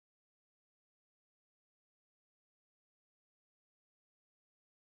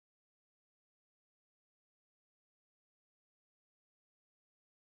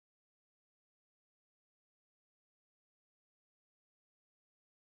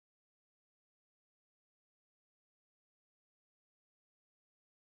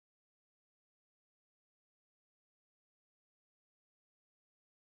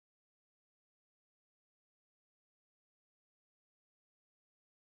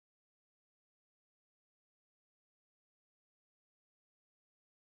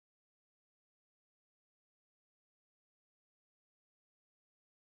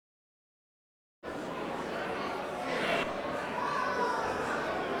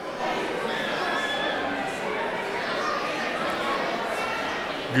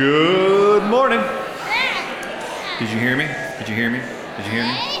Good morning. Did you hear me? Did you hear me? Did you hear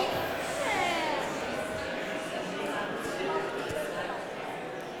me?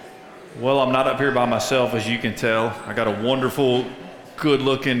 Well, I'm not up here by myself, as you can tell. I got a wonderful,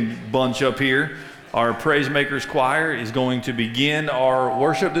 good-looking bunch up here. Our Praise Makers Choir is going to begin our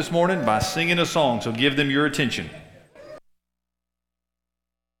worship this morning by singing a song, so give them your attention.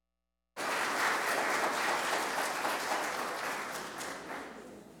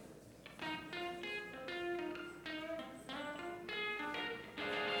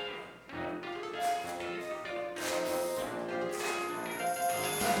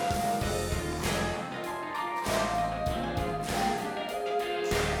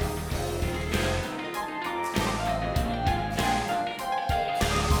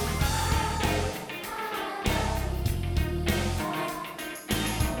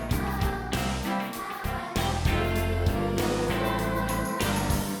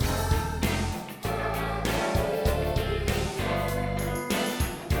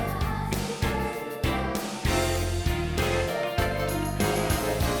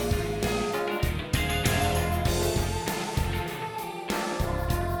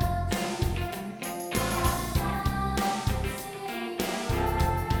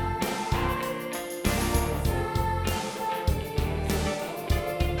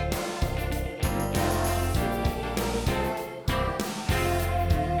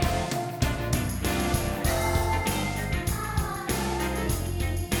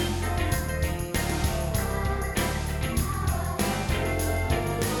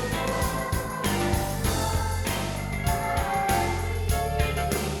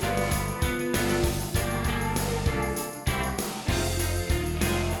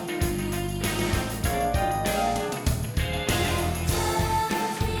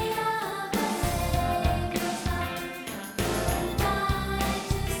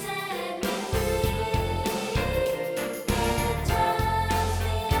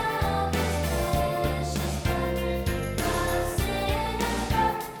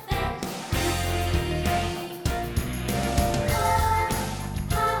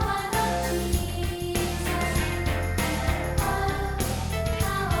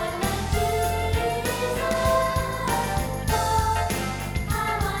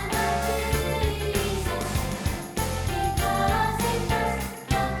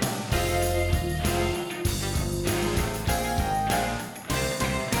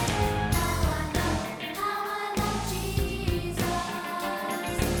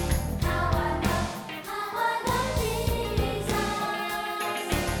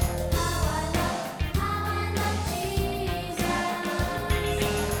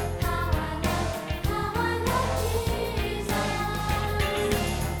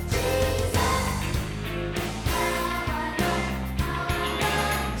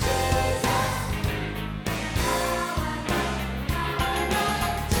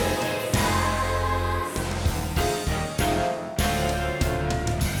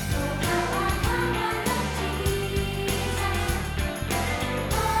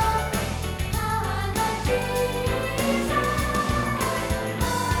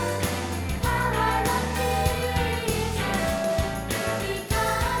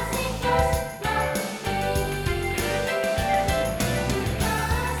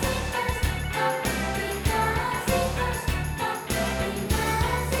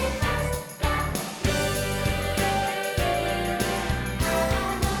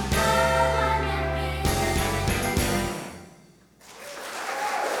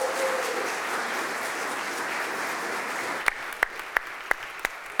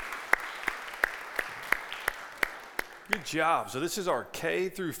 Good job. So this is our K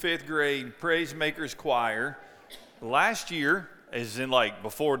through 5th grade Praise Makers Choir. Last year, as in like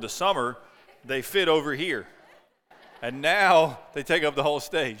before the summer, they fit over here. And now they take up the whole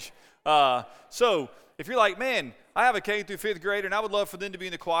stage. So if you're like, man, I have a K through 5th grader and I would love for them to be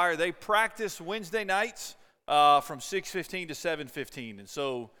in the choir, they practice Wednesday nights from 6:15 to 7:15. And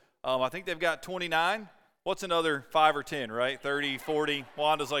so I think they've got 29. What's another 5 or 10, right? 30, 40.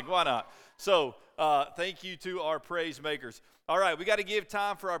 Wanda's like, why not? So thank you to our praise makers. All right, we got to give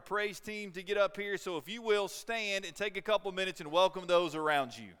time for our praise team to get up here. So if you will stand and take a couple minutes and welcome those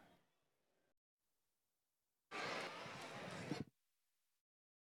around you.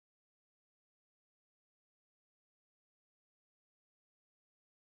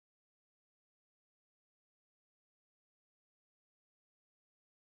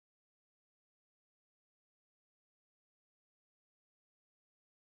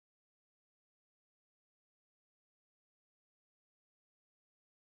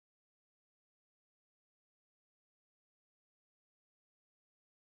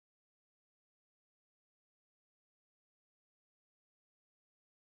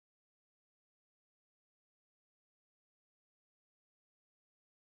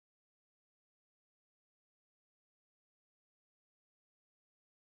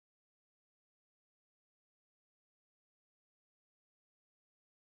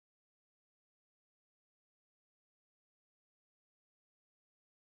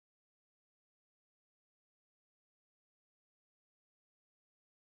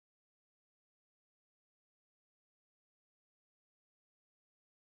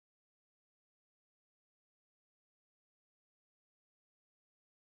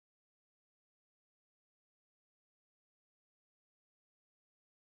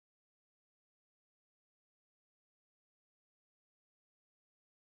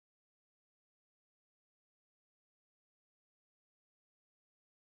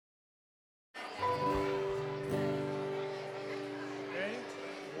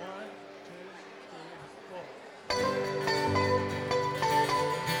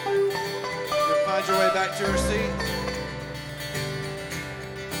 find your way back to your seat.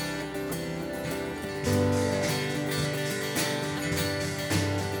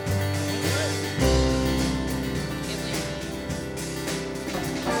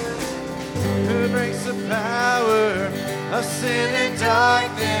 Who breaks the power of sin and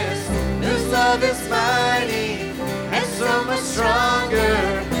darkness, whose love is mighty and so much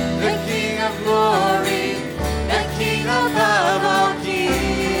stronger, the King of glory, the King above all kings,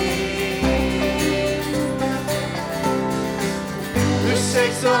 who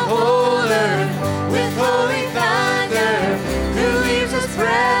shakes the whole earth with holy thunder, who leaves us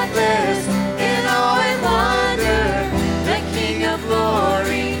breathless in awe and wonder, the King of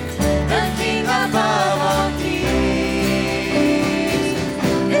glory, the King above all kings.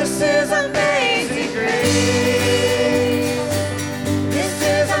 This is amazing grace. This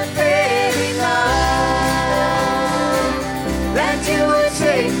is unfailing love, that you would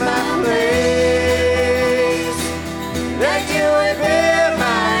take my place, that you would bear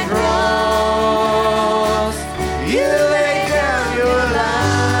my cross. You laid down your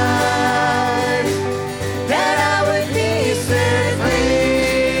life, that I would be set free.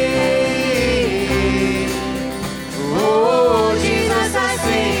 Oh, Jesus, I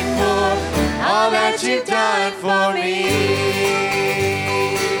sing for all that you've done for me.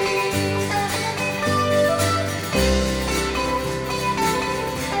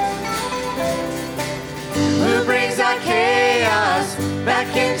 Who brings our chaos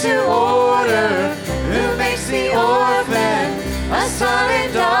back into order, who makes the orphan a son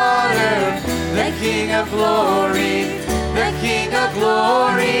and daughter, the King of glory, the King of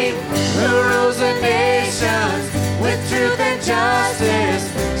glory, who rules the nations with truth and justice,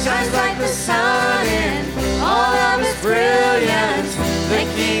 shines like the sun in all of his brilliance, the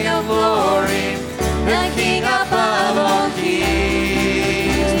King of glory, the King above all kings.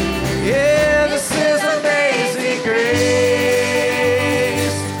 Yeah, this is amazing grace.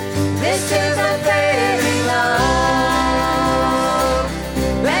 This is unfailing love,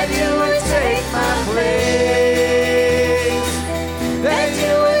 that you would take my place, that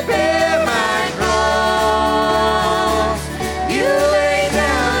you would bear my cross. You lay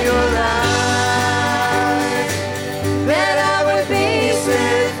down your life, that I would be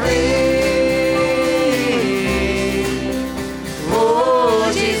set free.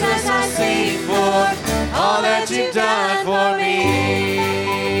 Oh, Jesus, I sing for all that you've done for me.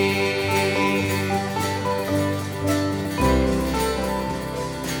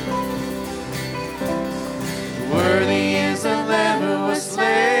 Worthy is the Lamb who was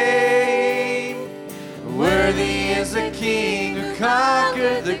slain. Worthy is the King who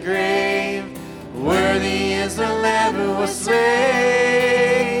conquered the grave. Worthy is the Lamb who was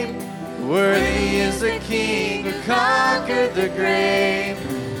slain. Worthy is the King who conquered the grave.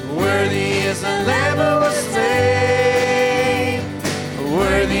 Worthy is the Lamb who was slain.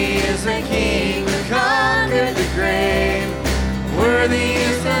 Worthy is the King who conquered the grave. Worthy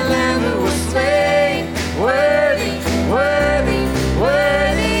is the Lamb who was slain. Worthy, worthy,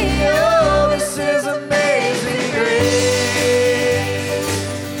 worthy. Oh, this is amazing grace.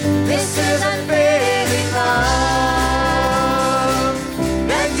 This is unfailing love,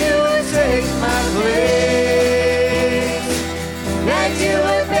 that you would take my place, that you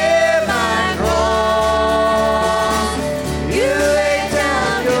would bear my cross. You laid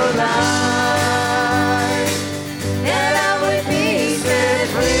down your life, that I would be set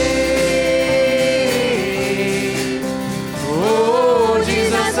free. Oh,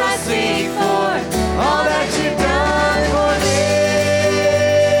 Jesus, I sing for all that you've done for me.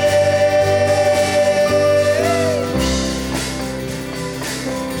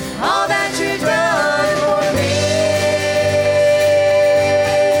 All that you've done for me.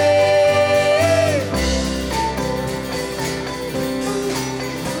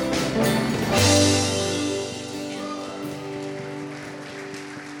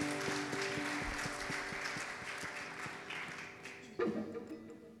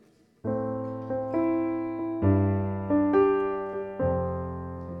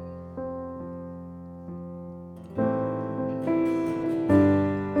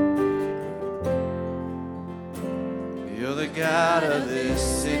 You're the God of this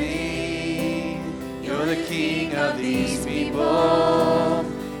city. You're the King of these people.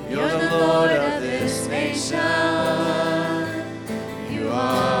 You're the Lord of this nation. You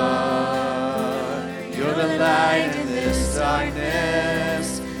are. You're the light in this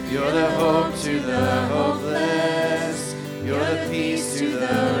darkness. You're the hope to the hopeless. You're the peace to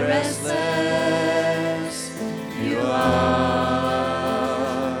the restless. You are.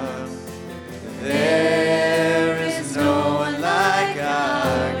 There is no one like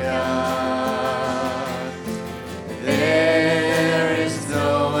our God.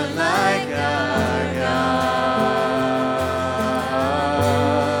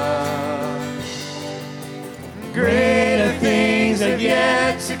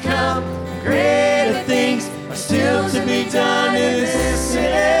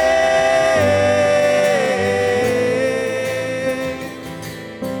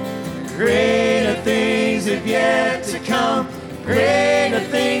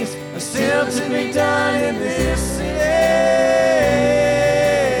 be done in this city.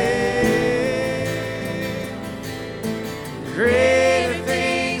 Greater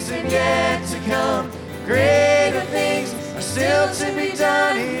things are yet to come. Greater things are still to be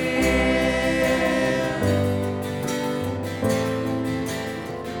done here.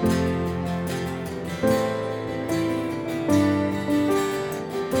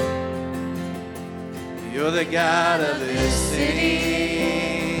 You're the God of this city.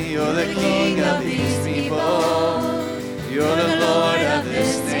 You're the King of these people. You're the Lord of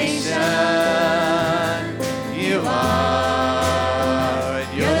this nation. You are.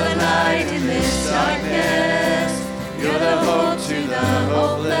 You're the light in this darkness. You're the hope to the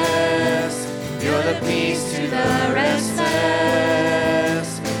hopeless. You're the peace to the restless.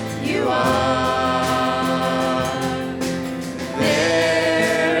 You are.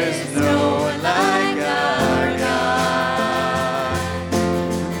 There is no one like our God.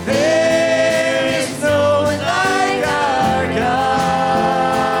 There is no one like our God.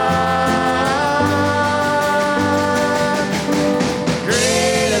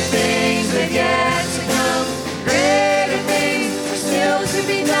 Greater things are yet to come. Greater things are still to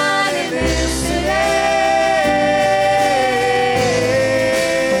be done in this city.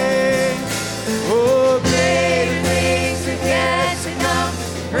 Oh, greater things are yet to come.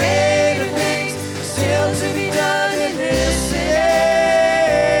 Greater things are still to be done in this city.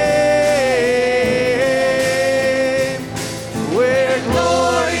 Where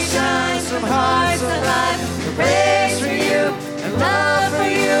glory shines from hearts alive. Praise for you and love for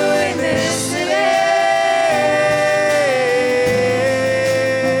you in this city.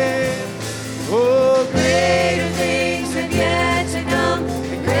 Oh, greater things have yet to come,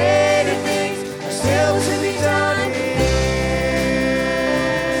 and greater things are still to be done here.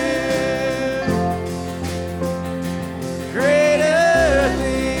 Greater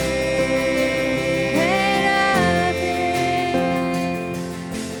things.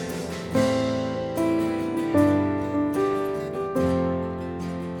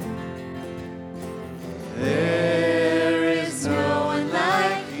 There is no one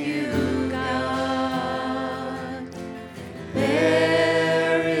like you, God.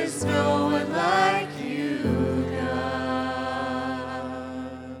 There is no one like you, God.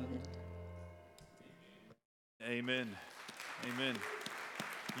 Amen. Amen.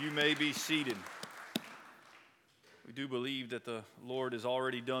 You may be seated. We do believe that the Lord has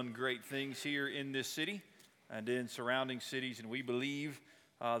already done great things here in this city and in surrounding cities, and we believe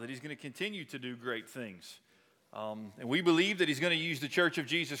that He's going to continue to do great things. And we believe that He's going to use the Church of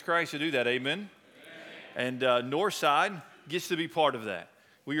Jesus Christ to do that. Amen. And Northside gets to be part of that.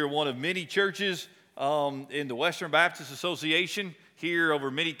 We are one of many churches in the Western Baptist Association here over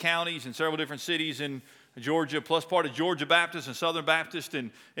many counties and several different cities in Georgia, plus part of Georgia Baptist and Southern Baptist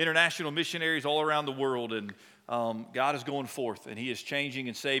and international missionaries all around the world. And God is going forth, and He is changing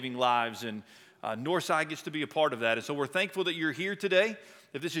and saving lives. And Northside gets to be a part of that. And so we're thankful that you're here today.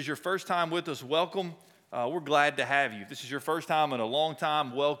 If this is your first time with us, welcome. We're glad to have you. If this is your first time in a long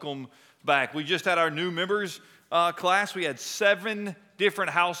time, welcome back. We just had our new members class. We had 7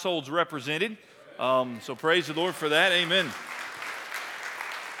 different households represented. So praise the Lord for that. Amen.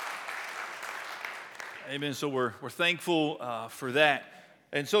 Amen. So we're thankful for that.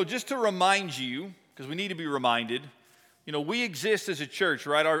 And so just to remind you, because we need to be reminded, you know, we exist as a church,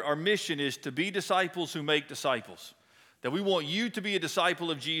 right? Our mission is to be disciples who make disciples. That we want you to be a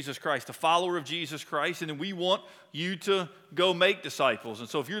disciple of Jesus Christ, a follower of Jesus Christ, and then we want you to go make disciples. And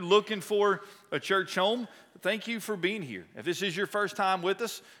so if you're looking for a church home, thank you for being here. If this is your first time with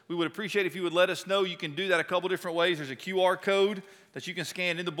us, we would appreciate if you would let us know. You can do that a couple different ways. There's a QR code that you can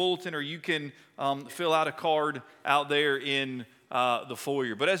scan in the bulletin, or you can fill out a card out there in the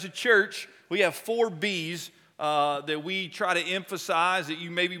foyer. But as a church, we have 4 B's that we try to emphasize that you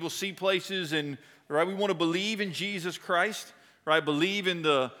maybe will see places and right, we want to believe in Jesus Christ, right? Believe in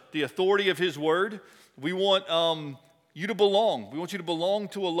the authority of His Word. We want you to belong. We want you to belong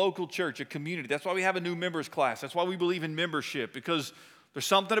to a local church, a community. That's why we have a new members class. That's why we believe in membership, because there's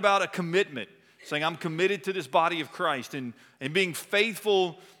something about a commitment, saying I'm committed to this body of Christ and being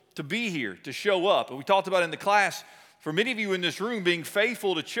faithful to be here, to show up. And we talked about in the class, for many of you in this room, being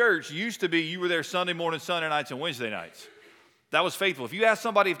faithful to church used to be you were there Sunday morning, Sunday nights, and Wednesday nights. That was faithful. If you ask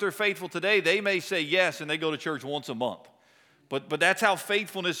somebody if they're faithful today, they may say yes, and they go to church once a month. But that's how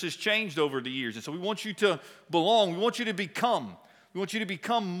faithfulness has changed over the years. And so we want you to belong. We want you to become. We want you to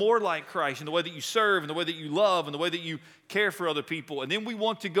become more like Christ in the way that you serve, in the way that you love, in the way that you care for other people. And then we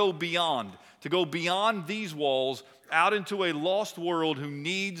want to go beyond these walls out into a lost world who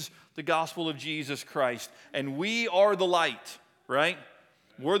needs the gospel of Jesus Christ. And we are the light, right?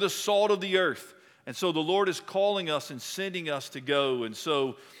 We're the salt of the earth. And so the Lord is calling us and sending us to go. And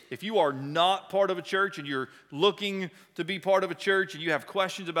so if you are not part of a church and you're looking to be part of a church and you have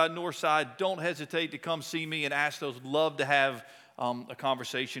questions about Northside, don't hesitate to come see me and ask those. Love to have a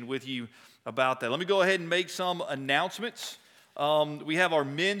conversation with you about that. Let me go ahead and make some announcements. We have our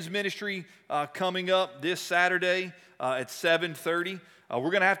men's ministry coming up this Saturday at 7:30. We're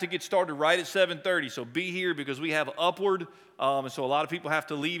going to have to get started right at 7:30, so be here because we have Upward. And so a lot of people have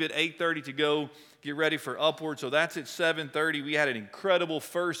to leave at 8:30 to go get ready for Upward. So that's at 7:30. We had an incredible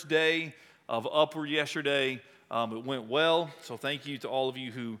first day of Upward yesterday. It went well, so thank you to all of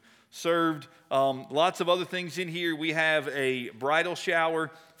you who served. Lots of other things in here. We have a bridal shower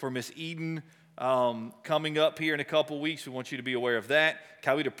for Miss Eden coming up here in a couple weeks. We want you to be aware of that.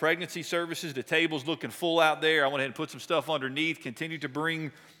 Coweta Pregnancy Services, the table's looking full out there. I went ahead and put some stuff underneath. Continue to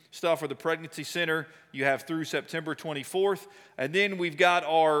bring stuff for the Pregnancy Center. You have through September 24th. And then we've got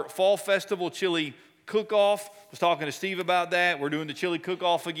our Fall Festival Chili Cook-Off. I was talking to Steve about that. We're doing the chili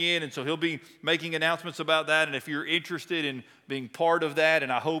cook-off again, and so he'll be making announcements about that. And if you're interested in being part of that,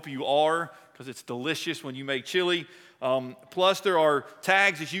 and I hope you are, because it's delicious when you make chili. Plus, there are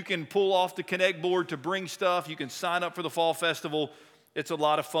tags that you can pull off the Connect board to bring stuff. You can sign up for the Fall Festival. It's a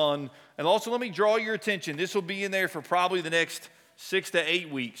lot of fun. And also, let me draw your attention. This will be in there for probably the next 6 to 8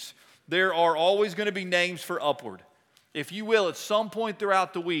 weeks. There are always going to be names for Upward. If you will, at some point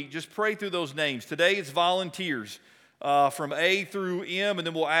throughout the week, just pray through those names. Today it's volunteers from A through M, and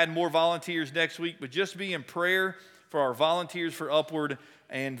then we'll add more volunteers next week. But just be in prayer for our volunteers for Upward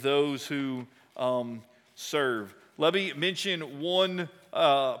and those who serve. Let me mention one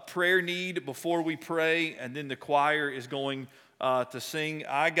prayer need before we pray, and then the choir is going to sing.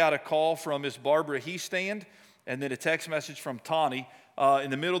 I got a call from Miss Barbara Heastand, and then a text message from Tawny. In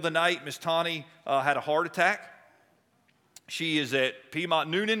the middle of the night, Miss Tawny had a heart attack. She is at Piedmont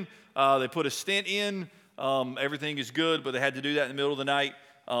Noonan. They put a stent in. Everything is good, but they had to do that in the middle of the night.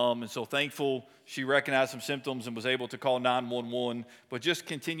 And so thankful she recognized some symptoms and was able to call 911. But just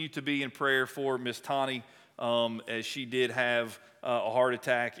continue to be in prayer for Miss Tawny as she did have a heart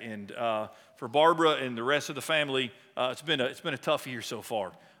attack. And for Barbara and the rest of the family, it's been a tough year so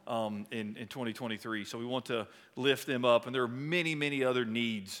far. In 2023. So we want to lift them up. And there are many, many other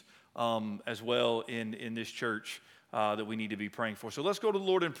needs as well in this church that we need to be praying for. So let's go to the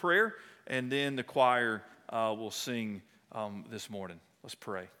Lord in prayer, and then the choir will sing this morning. Let's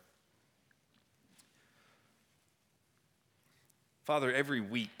pray. Father, every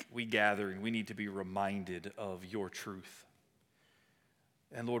week we gather and we need to be reminded of your truth.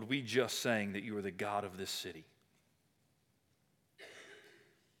 And Lord, we just sang that you are the God of this city.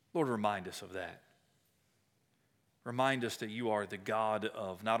 Lord, remind us of that. Remind us that you are the God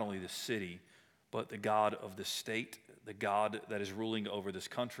of not only the city, but the God of the state, the God that is ruling over this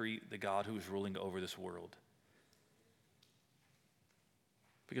country, the God who is ruling over this world.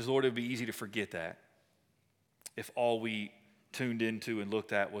 Because, Lord, it would be easy to forget that if all we tuned into and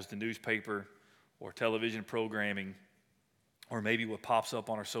looked at was the newspaper or television programming or maybe what pops up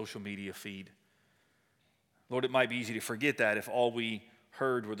on our social media feed. Lord, it might be easy to forget that if all we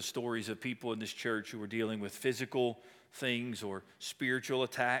heard were the stories of people in this church who were dealing with physical things or spiritual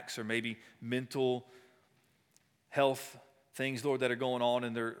attacks or maybe mental health things, Lord, that are going on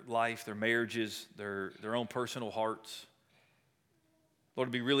in their life, their marriages, their own personal hearts. Lord,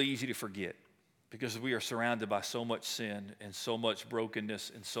 it'd be really easy to forget because we are surrounded by so much sin and so much brokenness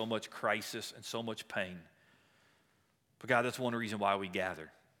and so much crisis and so much pain. But God, that's one reason why we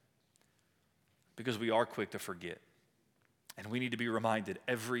gather, because we are quick to forget. And we need to be reminded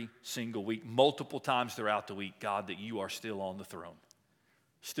every single week, multiple times throughout the week, God, that you are still on the throne,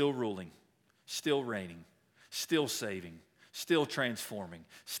 still ruling, still reigning, still saving, still transforming,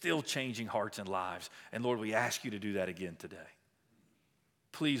 still changing hearts and lives. And Lord, we ask you to do that again today.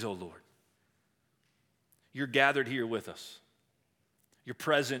 Please, oh Lord, you're gathered here with us. Your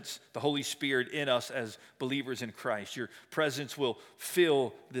presence, the Holy Spirit in us as believers in Christ, your presence will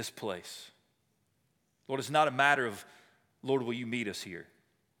fill this place. Lord, it's not a matter of, Lord, will you meet us here?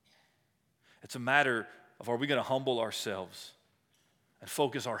 It's a matter of, are we going to humble ourselves and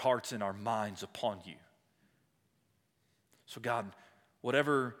focus our hearts and our minds upon you? So God,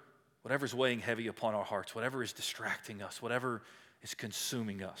 whatever's weighing heavy upon our hearts, whatever is distracting us, whatever is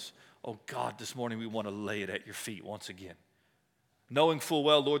consuming us, oh God, this morning we want to lay it at your feet once again. Knowing full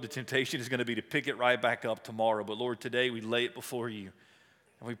well, Lord, the temptation is going to be to pick it right back up tomorrow. But Lord, today we lay it before you.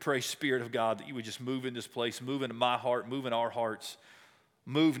 And we pray, Spirit of God, that you would just move in this place, move into my heart, move in our hearts.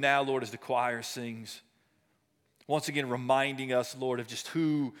 Move now, Lord, as the choir sings. Once again, reminding us, Lord, of just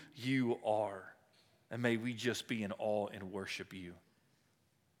who you are. And may we just be in awe and worship you.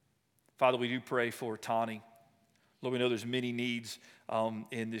 Father, we do pray for Tani. Lord, we know there's many needs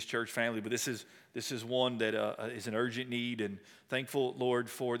in this church family, but this is one that is an urgent need. And thankful, Lord,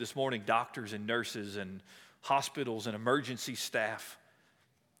 for this morning, doctors and nurses and hospitals and emergency staff.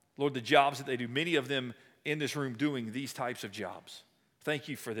 Lord, the jobs that they do, many of them in this room doing these types of jobs. Thank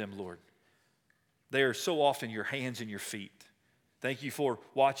you for them, Lord. They are so often your hands and your feet. Thank you for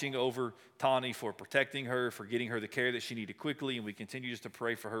watching over Tani, for protecting her, for getting her the care that she needed quickly, and we continue just to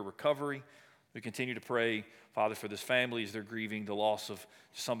pray for her recovery. We continue to pray, Father, for this family as they're grieving the loss of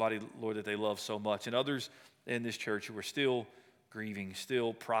somebody, Lord, that they love so much, and others in this church who are still grieving,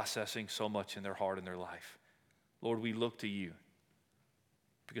 still processing so much in their heart and their life. Lord, we look to you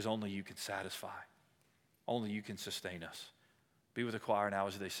because only you can satisfy. Only you can sustain us. Be with the choir now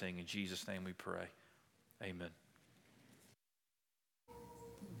as they sing. In Jesus' name we pray. Amen.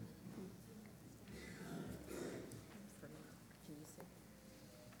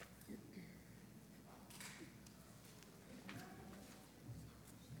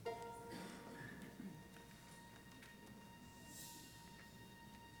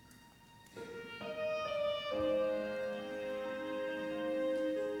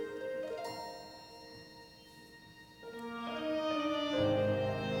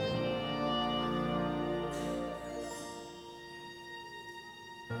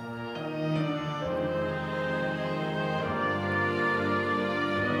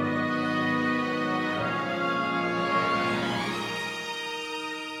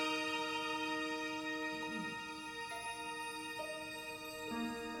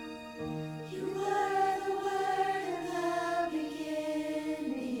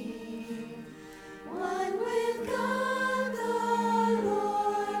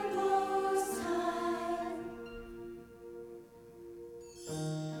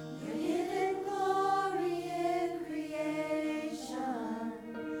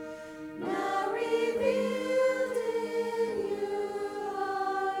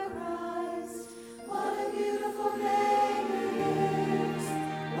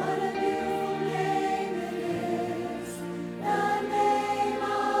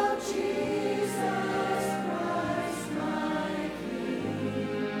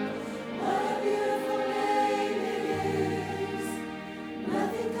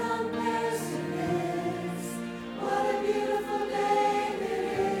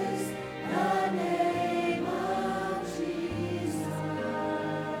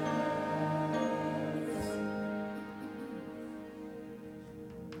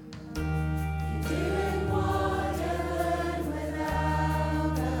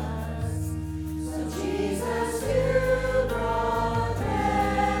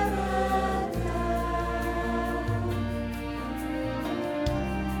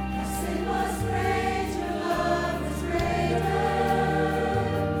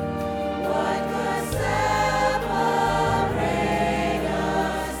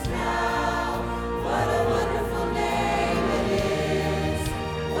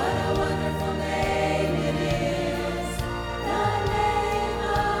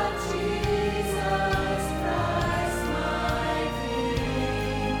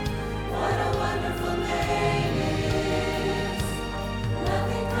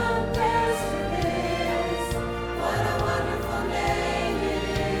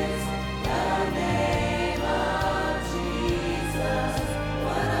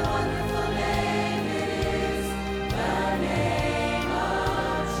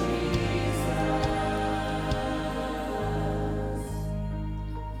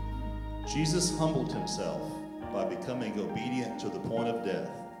 Jesus humbled himself by becoming obedient to the point of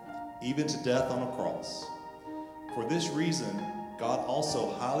death, even to death on a cross. For this reason, God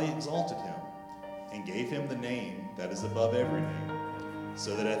also highly exalted him and gave him the name that is above every name,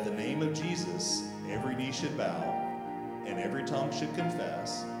 so that at the name of Jesus, every knee should bow and every tongue should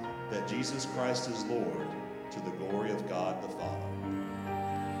confess that Jesus Christ is Lord, to the glory of God the Father.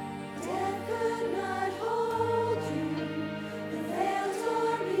 Death could not hold you, the veil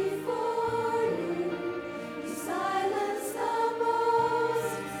tore before you. You silenced the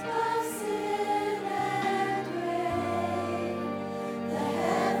boasts of sin and grave. The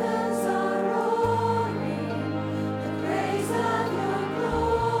heavens are roaring the praise of your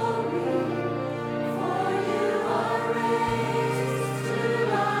glory, for you are raised to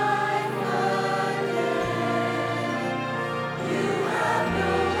life again. You have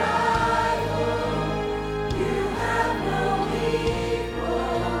no rival.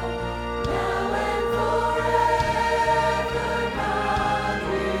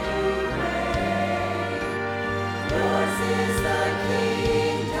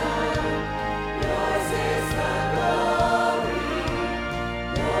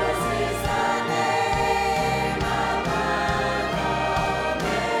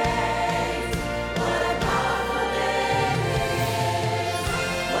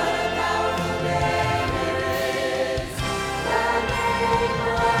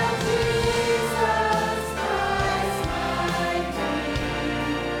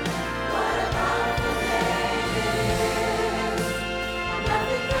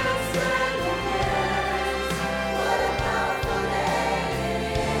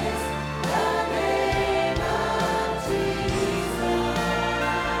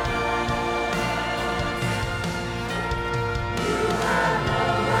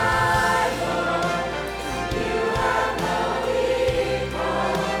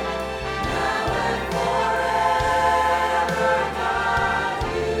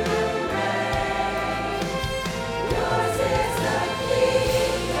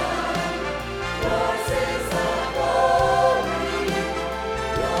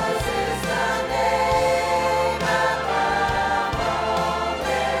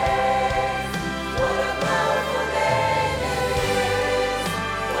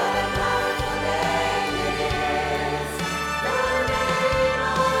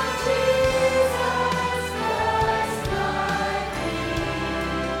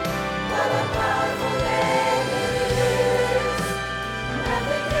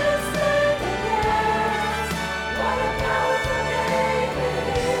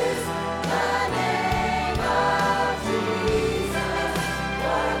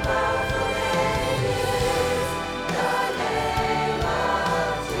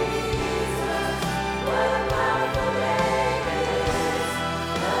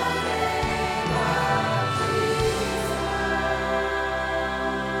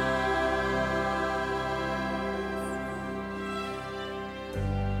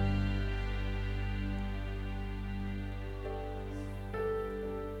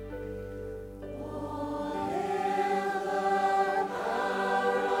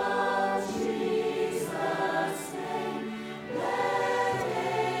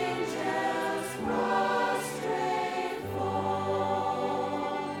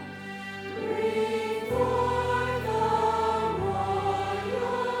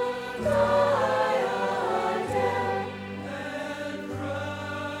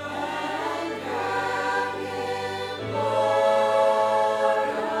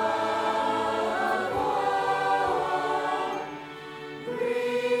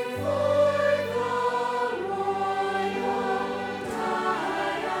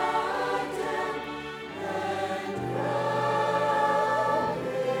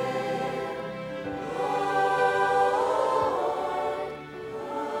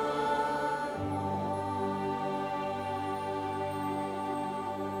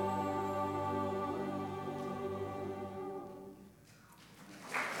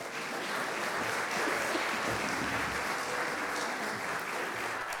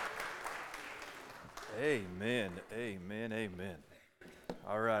 Amen, amen, amen.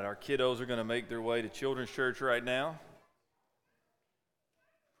 All right, our kiddos are going to make their way to children's church right now.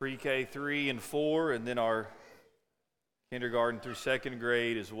 Pre-K 3 and 4, and then our kindergarten through second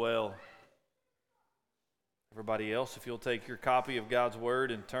grade as well. Everybody else, if you'll take your copy of God's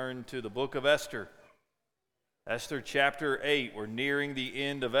Word and turn to the book of Esther. Esther chapter 8. We're nearing the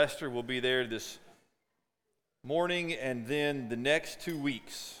end of Esther. We'll be there this morning and then the next 2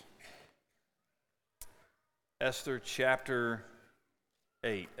 weeks. Esther chapter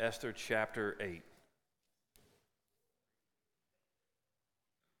 8. Esther chapter 8.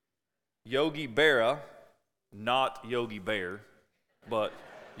 Yogi Berra, not Yogi Bear, but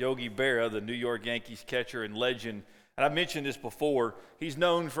Yogi Berra, the New York Yankees catcher and legend. And I've mentioned this before. He's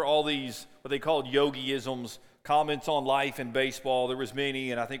known for all these, what they called yogi-isms, comments on life and baseball. There was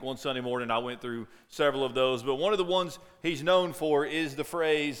many, and I think one Sunday morning I went through several of those. But one of the ones he's known for is the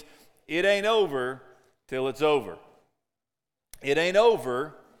phrase, "It ain't over till it's over." It ain't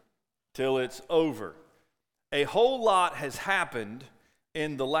over till it's over. A whole lot has happened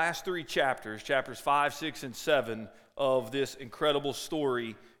in the last 3 chapters, chapters 5, 6, and 7 of this incredible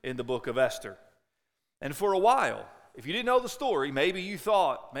story in the book of Esther. And for a while, if you didn't know the story, maybe you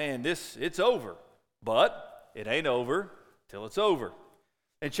thought, man, it's over. But it ain't over till it's over.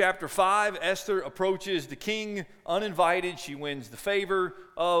 In chapter 5, Esther approaches the king uninvited. She wins the favor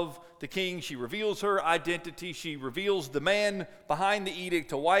of the king. She reveals her identity. She reveals the man behind the edict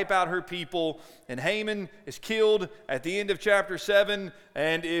to wipe out her people. And Haman is killed at the end of chapter 7.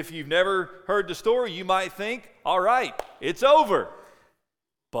 And if you've never heard the story, you might think, all right, it's over.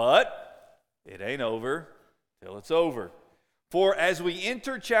 But it ain't over till it's over. For as we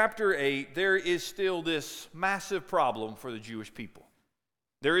enter chapter 8, there is still this massive problem for the Jewish people.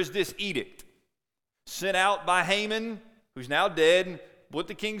 There is this edict sent out by Haman, who's now dead, with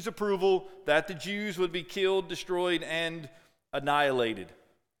the king's approval, that the Jews would be killed, destroyed, and annihilated.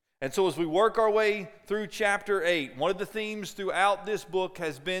 And so as we work our way through chapter 8, one of the themes throughout this book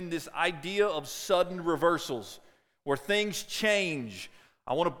has been this idea of sudden reversals, where things change.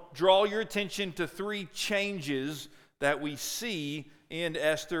 I want to draw your attention to 3 changes that we see in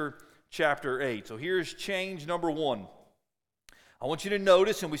Esther chapter 8. So here's change number 1. I want you to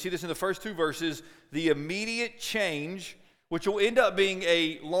notice, and we see this in the first 2 verses, the immediate change, which will end up being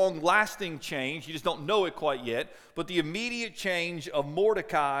a long-lasting change. You just don't know it quite yet. But the immediate change of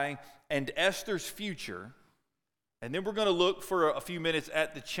Mordecai and Esther's future. And then we're going to look for a few minutes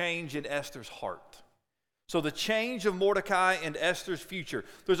at the change in Esther's heart. So the change of Mordecai and Esther's future.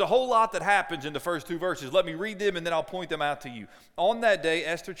 There's a whole lot that happens in the first 2 verses. Let me read them and then I'll point them out to you. On that day,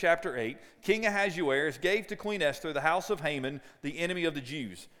 Esther chapter 8, King Ahasuerus gave to Queen Esther the house of Haman, the enemy of the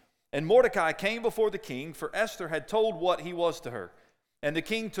Jews. And Mordecai came before the king, for Esther had told what he was to her. And the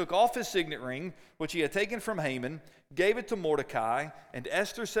king took off his signet ring, which he had taken from Haman, gave it to Mordecai, and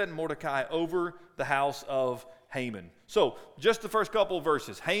Esther set Mordecai over the house of Haman. So, just the first couple of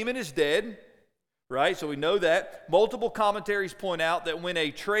verses. Haman is dead. Right, so we know that. Multiple commentaries point out that when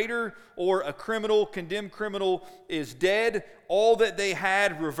a traitor or a criminal, condemned criminal, is dead, all that they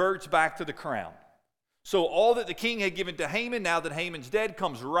had reverts back to the crown. So all that the king had given to Haman, now that Haman's dead,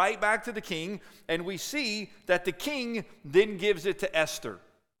 comes right back to the king, and we see that the king then gives it to Esther.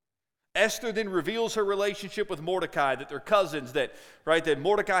 Esther then reveals her relationship with Mordecai, that they're cousins, that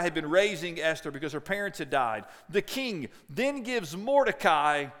Mordecai had been raising Esther because her parents had died. The king then gives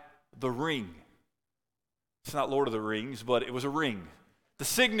Mordecai the ring. It's not Lord of the Rings, but it was a ring. The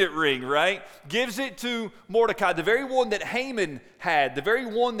signet ring, right? Gives it to Mordecai. The very one that Haman had, the very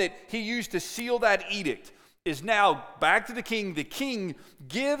one that he used to seal that edict, is now back to the king. The king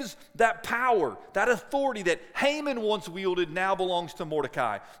gives that power, that authority that Haman once wielded, now belongs to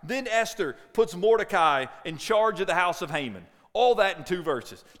Mordecai. Then Esther puts Mordecai in charge of the house of Haman. All that in 2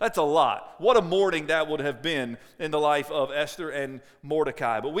 verses. That's a lot. What a morning that would have been in the life of Esther and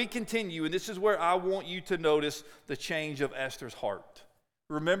Mordecai. But we continue, and this is where I want you to notice the change of Esther's heart.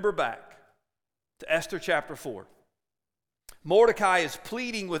 Remember back to Esther chapter 4. Mordecai is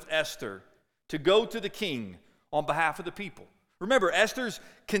pleading with Esther to go to the king on behalf of the people. Remember, Esther's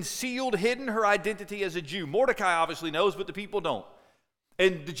concealed, hidden her identity as a Jew. Mordecai obviously knows, but the people don't.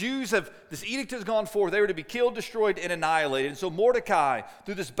 And the Jews this edict has gone forth. They were to be killed, destroyed, and annihilated. And so Mordecai,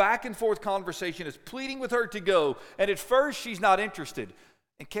 through this back and forth conversation, is pleading with her to go. And at first, she's not interested.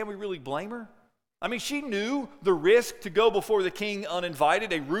 And can we really blame her? I mean, she knew the risk to go before the king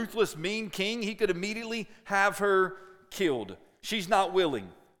uninvited. A ruthless, mean king, he could immediately have her killed. She's not willing.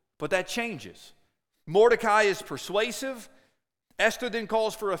 But that changes. Mordecai is persuasive. Esther then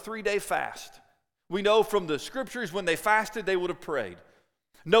calls for a 3-day fast. We know from the scriptures when they fasted, they would have prayed.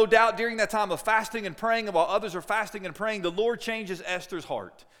 No doubt during that time of fasting and praying, and while others are fasting and praying, the Lord changes Esther's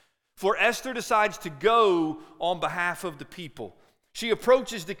heart. For Esther decides to go on behalf of the people. She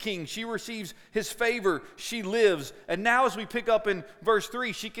approaches the king. She receives his favor. She lives. And now as we pick up in verse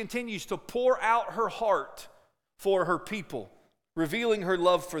 3, she continues to pour out her heart for her people, revealing her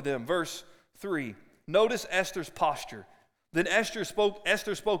love for them. Verse 3, notice Esther's posture. Then Esther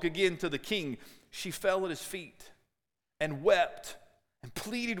spoke again to the king. She fell at his feet and wept and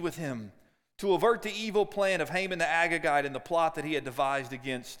pleaded with him to avert the evil plan of Haman the Agagite and the plot that he had devised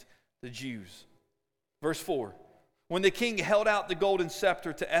against the Jews. Verse 4, when the king held out the golden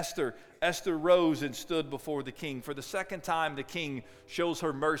scepter to Esther, Esther rose and stood before the king. For the second time, the king shows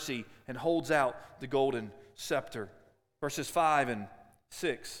her mercy and holds out the golden scepter. Verses 5 and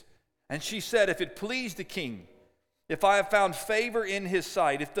 6, and she said, if it please the king, if I have found favor in his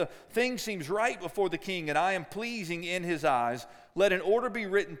sight, if the thing seems right before the king and I am pleasing in his eyes, let an order be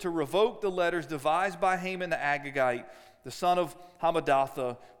written to revoke the letters devised by Haman the Agagite, the son of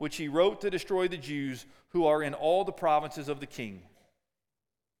Hammedatha, which he wrote to destroy the Jews who are in all the provinces of the king.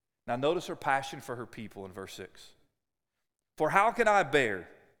 Now notice her passion for her people in verse 6. For how can I bear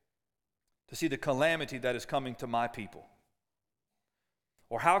to see the calamity that is coming to my people?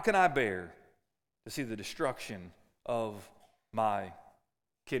 Or how can I bear to see the destruction of my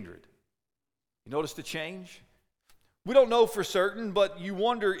kindred? You notice the change? We don't know for certain, but you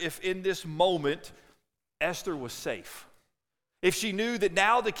wonder if in this moment Esther was safe. If she knew that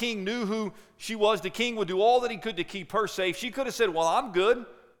now the king knew who she was, the king would do all that he could to keep her safe. She could have said, well, I'm good.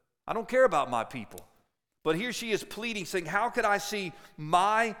 I don't care about my people. But here she is pleading, saying, how could I see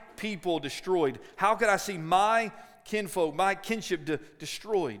my people destroyed? How could I see my kinfolk, my kinship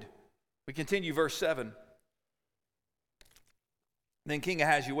destroyed? We continue, verse 7. Then King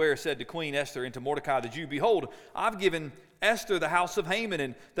Ahasuerus said to Queen Esther and to Mordecai the Jew, behold, I've given Esther the house of Haman,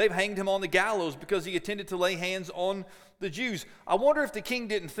 and they've hanged him on the gallows because he attended to lay hands on the Jews. I wonder if the king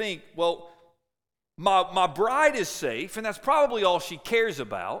didn't think, well, my bride is safe, and that's probably all she cares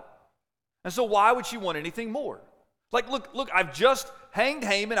about. And so why would she want anything more? Like, look, I've just hanged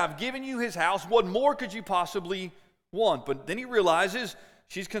Haman. I've given you his house. What more could you possibly want? But then he realizes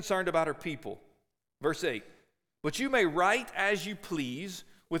she's concerned about her people. Verse 8, but you may write as you please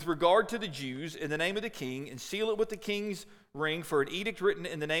with regard to the Jews in the name of the king and seal it with the king's ring, for an edict written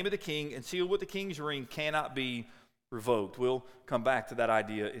in the name of the king and sealed with the king's ring cannot be revoked. We'll come back to that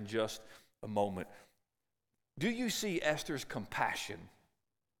idea in just a moment. Do you see Esther's compassion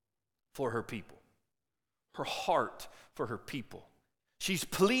for her people? Her heart for her people. She's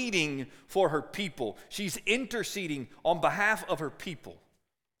pleading for her people. She's interceding on behalf of her people.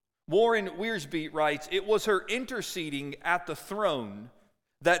 Warren Wiersbe writes, it was her interceding at the throne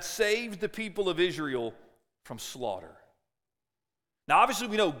that saved the people of Israel from slaughter. Now, obviously,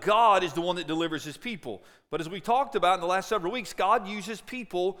 we know God is the one that delivers his people. But as we talked about in the last several weeks, God uses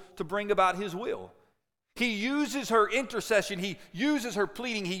people to bring about his will. He uses her intercession. He uses her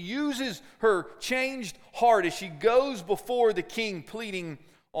pleading. He uses her changed heart as she goes before the king pleading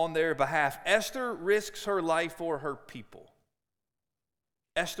on their behalf. Esther risks her life for her people.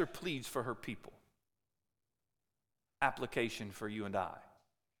 Esther pleads for her people. Application for you and I.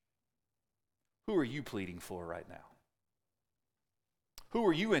 Who are you pleading for right now? Who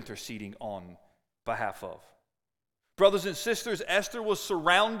are you interceding on behalf of? Brothers and sisters, Esther was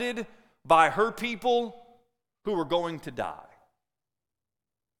surrounded by her people who were going to die.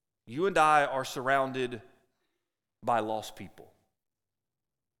 You and I are surrounded by lost people.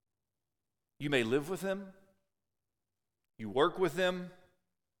 You may live with them. You work with them.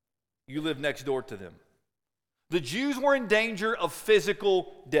 You live next door to them. The Jews were in danger of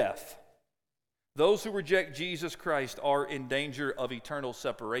physical death. Those who reject Jesus Christ are in danger of eternal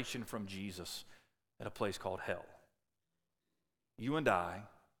separation from Jesus at a place called hell. You and I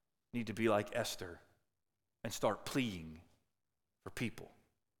need to be like Esther and start pleading for people,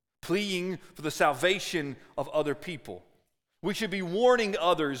 pleading for the salvation of other people. We should be warning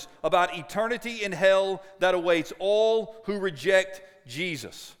others about eternity in hell that awaits all who reject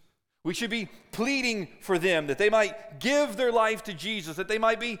Jesus. We should be pleading for them that they might give their life to Jesus, that they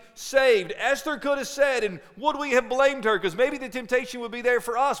might be saved. Esther could have said, and would we have blamed her? Because maybe the temptation would be there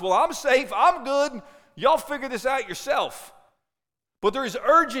for us. Well, I'm safe. I'm good. Y'all figure this out yourself. But there is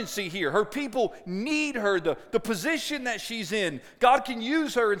urgency here. Her people need her, the position that she's in. God can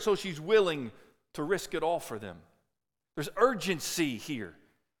use her, and so she's willing to risk it all for them. There's urgency here.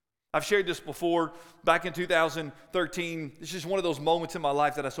 I've shared this before. Back in 2013, this is one of those moments in my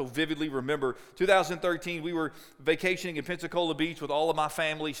life that I so vividly remember. 2013, we were vacationing in Pensacola Beach with all of my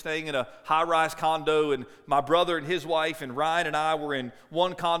family, staying in a high-rise condo, and my brother and his wife and Ryan and I were in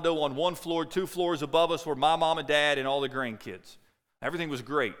one condo on one floor. 2 floors above us were my mom and dad and all the grandkids. Everything was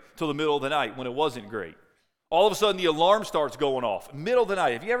great till the middle of the night when it wasn't great. All of a sudden, the alarm starts going off. Middle of the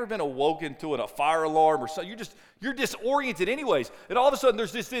night. Have you ever been awoken to a fire alarm or something? You're disoriented anyways. And all of a sudden,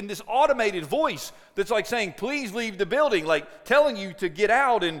 there's this automated voice that's like saying, please leave the building, like telling you to get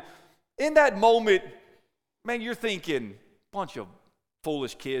out. And in that moment, man, you're thinking, bunch of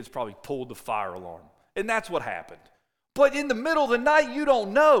foolish kids probably pulled the fire alarm. And that's what happened. But in the middle of the night, you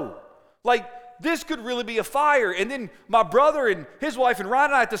don't know. Like, this could really be a fire. And then my brother and his wife and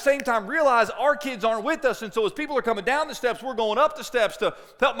Ryan and I at the same time realize our kids aren't with us. And so as people are coming down the steps, we're going up the steps to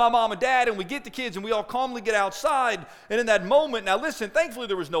help my mom and dad. And we get the kids and we all calmly get outside. And in that moment, now listen, thankfully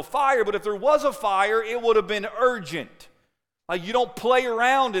there was no fire. But if there was a fire, it would have been urgent. Like, you don't play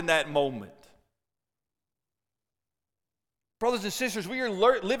around in that moment. Brothers and sisters, we are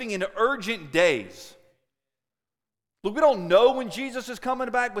living in urgent days. Look, we don't know when Jesus is coming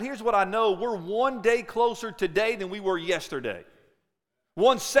back, but here's what I know. We're 1 day closer today than we were yesterday.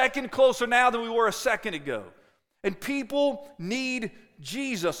 1 second closer now than we were a second ago. And people need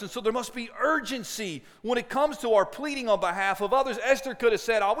Jesus. And so there must be urgency when it comes to our pleading on behalf of others. Esther could have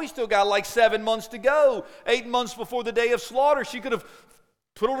said, we still got like 7 months to go. 8 months before the day of slaughter. She could have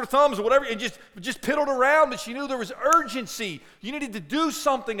put her thumbs or whatever and just piddled around, but she knew there was urgency. You needed to do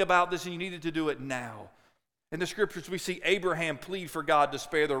something about this, and you needed to do it now. In the scriptures, we see Abraham plead for God to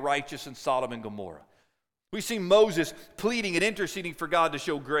spare the righteous in Sodom and Gomorrah. We see Moses pleading and interceding for God to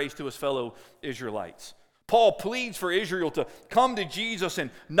show grace to his fellow Israelites. Paul pleads for Israel to come to Jesus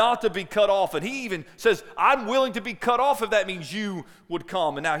and not to be cut off. And he even says, I'm willing to be cut off if that means you would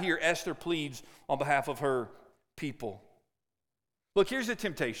come. And now here, Esther pleads on behalf of her people. Look, here's the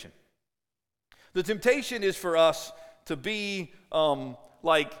temptation. The temptation is for us to be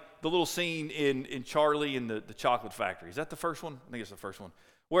like the little scene in Charlie and the Chocolate Factory. Is that the first one? I think it's the first one.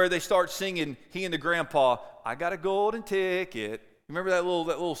 Where they start singing, he and the grandpa, I got a golden ticket. Remember that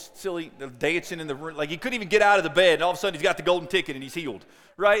little silly dancing in the room? Like, he couldn't even get out of the bed, and all of a sudden he's got the golden ticket and he's healed.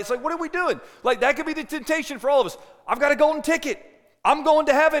 Right? It's like, what are we doing? Like, that could be the temptation for all of us. I've got a golden ticket. I'm going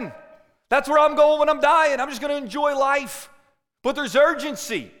to heaven. That's where I'm going when I'm dying. I'm just going to enjoy life. But there's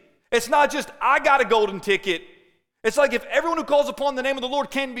urgency. It's not just, I got a golden ticket. It's like, if everyone who calls upon the name of the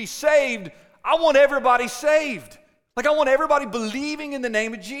Lord can be saved, I want everybody saved. Like, I want everybody believing in the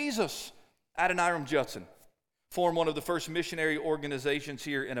name of Jesus. Adoniram Judson formed one of the first missionary organizations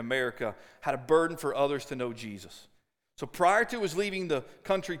here in America, had a burden for others to know Jesus. So prior to his leaving the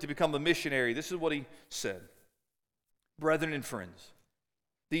country to become a missionary, this is what he said. Brethren and friends,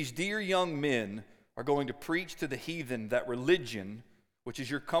 these dear young men are going to preach to the heathen that religion, which is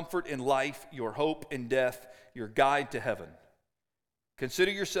your comfort in life, your hope in death, your guide to heaven.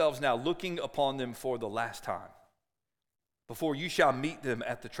 Consider yourselves now looking upon them for the last time, before you shall meet them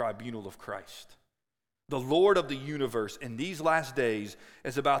at the tribunal of Christ. The Lord of the universe in these last days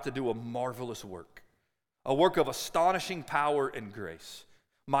is about to do a marvelous work, a work of astonishing power and grace.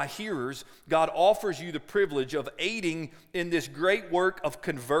 My hearers, God offers you the privilege of aiding in this great work of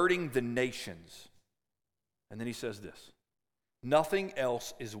converting the nations. And then he says this, nothing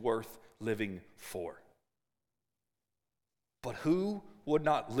else is worth living for. But who would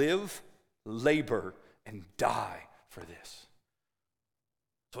not live, labor, and die for this?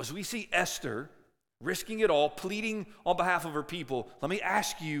 So as we see Esther risking it all, pleading on behalf of her people, let me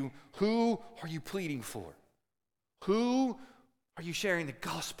ask you, who are you pleading for? Who are you sharing the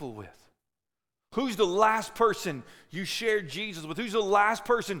gospel with? Who's the last person you shared Jesus with? Who's the last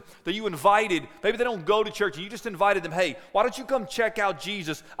person that you invited? Maybe they don't go to church and you just invited them. Hey, why don't you come check out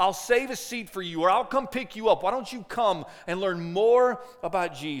Jesus? I'll save a seat for you, or I'll come pick you up. Why don't you come and learn more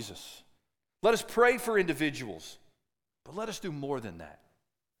about Jesus? Let us pray for individuals, but let us do more than that.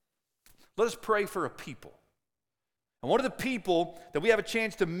 Let us pray for a people. And one of the people that we have a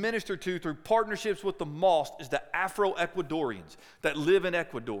chance to minister to through partnerships with the mosque is the Afro-Ecuadorians that live in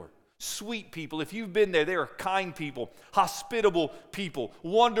Ecuador. Sweet people. If you've been there, they are kind people, hospitable people,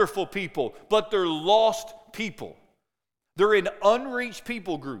 wonderful people, but they're lost people. They're an unreached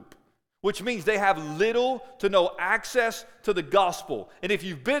people group, which means they have little to no access to the gospel. And if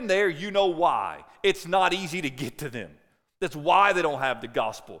you've been there, you know why. It's not easy to get to them. That's why they don't have the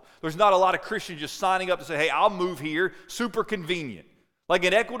gospel. There's not a lot of Christians just signing up to say, hey, I'll move here. Super convenient. Like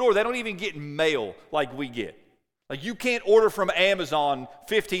in Ecuador, they don't even get mail like we get. Like, you can't order from Amazon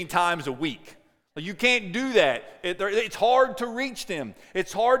 15 times a week. You can't do that. It's hard to reach them.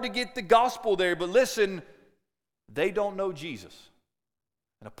 It's hard to get the gospel there. But listen, they don't know Jesus.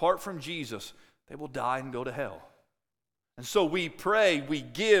 And apart from Jesus, they will die and go to hell. And so we pray, we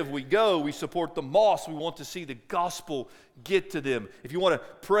give, we go, we support the mosque. We want to see the gospel get to them. If you want to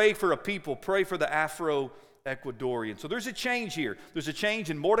pray for a people, pray for the Afro-Ecuadorian. So there's a change here. There's a change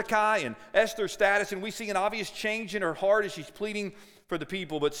in Mordecai and Esther's status, and we see an obvious change in her heart as she's pleading for the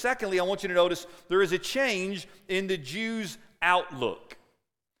people. But secondly, I want you to notice there is a change in the Jews' outlook.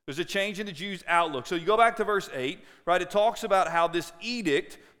 There's a change in the Jews' outlook. So you go back to verse 8, right? It talks about how this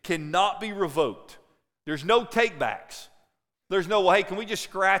edict cannot be revoked. There's no takebacks. There's no, well, hey, can we just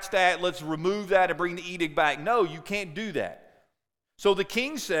scratch that? Let's remove that and bring the edict back. No, you can't do that. So the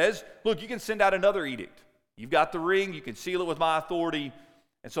king says, look, you can send out another edict. You've got the ring. You can seal it with my authority.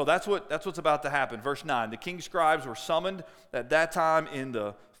 And so that's what's about to happen. Verse 9, the king's scribes were summoned at that time in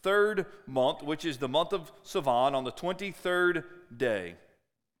the 3rd month, which is the month of Sivan, on the 23rd day.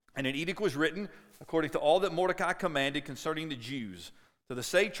 And an edict was written according to all that Mordecai commanded concerning the Jews, to the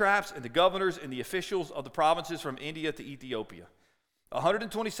satraps and the governors and the officials of the provinces from India to Ethiopia.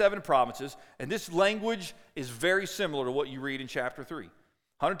 127 provinces, and this language is very similar to what you read in chapter 3.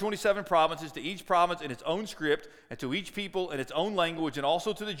 127 provinces, to each province in its own script, and to each people in its own language, and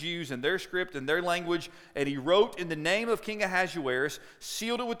also to the Jews in their script and their language. And he wrote in the name of King Ahasuerus,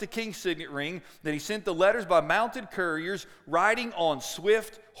 sealed it with the king's signet ring. Then he sent the letters by mounted couriers riding on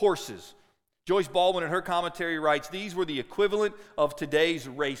swift horses. Joyce Baldwin in her commentary writes, these were the equivalent of today's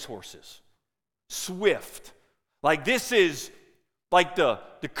racehorses. Swift. Like this is like the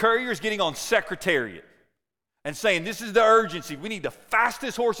couriers getting on Secretariat and saying, this is the urgency. We need the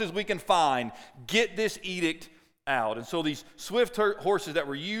fastest horses we can find. Get this edict out. And so these swift horses that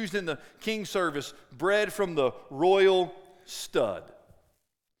were used in the king's service bred from the royal stud.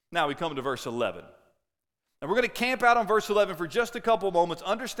 Now we come to verse 11. And we're going to camp out on verse 11 for just a couple moments,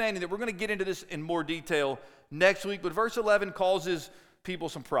 understanding that we're going to get into this in more detail next week. But verse 11 causes people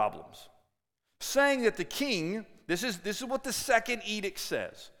some problems. Saying that the king, this is what the second edict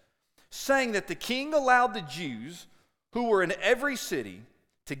says, saying that the king allowed the Jews who were in every city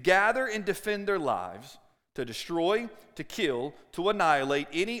to gather and defend their lives, to destroy, to kill, to annihilate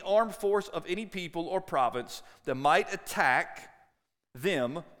any armed force of any people or province that might attack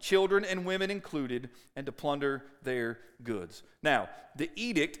them, children and women included, and to plunder their goods. Now, the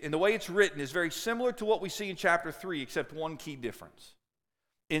edict, and the way it's written, is very similar to what we see in chapter 3, except one key difference.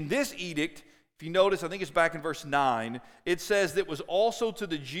 In this edict, if you notice, I think it's back in verse 9, it says that it was also to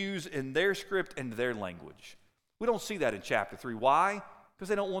the Jews in their script and their language. We don't see that in chapter 3. Why? Because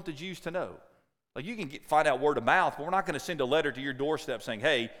they don't want the Jews to know. Like you can find out word of mouth, but we're not going to send a letter to your doorstep saying,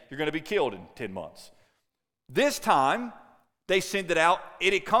 hey, you're going to be killed in 10 months. This time, they send it out,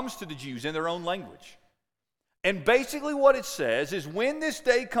 and it comes to the Jews in their own language. And basically what it says is when this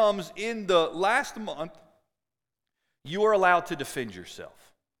day comes in the last month, you are allowed to defend yourself.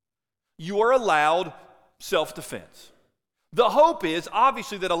 You are allowed self-defense. The hope is,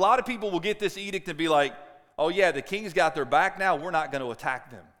 obviously, that a lot of people will get this edict and be like, oh yeah, the king's got their back now, we're not going to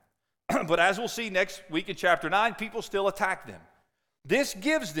attack them. But as we'll see next week in chapter 9, people still attack them. This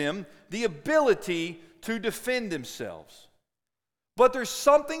gives them the ability to defend themselves. But there's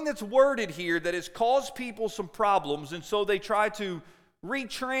something that's worded here that has caused people some problems, and so they try to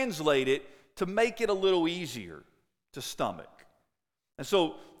retranslate it to make it a little easier to stomach. And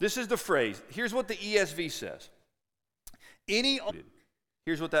so this is the phrase. Here's what the ESV says.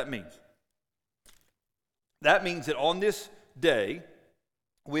 Here's what that means. That means that on this day,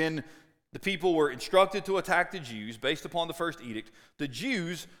 when the people were instructed to attack the Jews based upon the first edict, the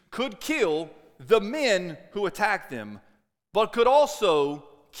Jews could kill the men who attacked them, but could also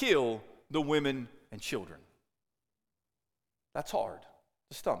kill the women and children. That's hard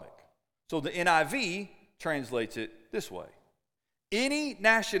to stomach. So the NIV translates it this way. Any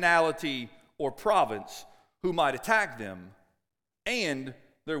nationality or province who might attack them and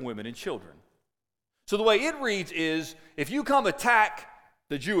their women and children. So the way it reads is, if you come attack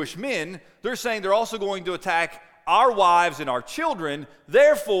the Jewish men, they're saying they're also going to attack our wives and our children,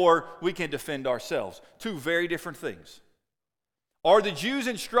 therefore we can defend ourselves. Two very different things. Are the Jews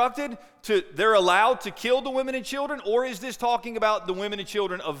instructed they're allowed to kill the women and children, or is this talking about the women and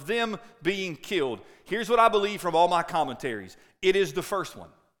children of them being killed? Here's what I believe from all my commentaries. It is the first one.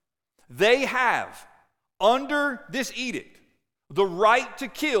 They have, under this edict, the right to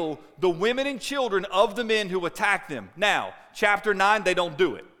kill the women and children of the men who attack them. Now, chapter 9, they don't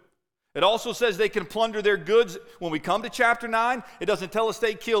do it. It also says they can plunder their goods. When we come to chapter 9, it doesn't tell us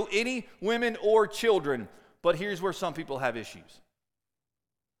they kill any women or children. But here's where some people have issues.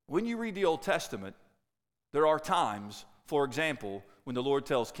 When you read the Old Testament, there are times, for example, when the Lord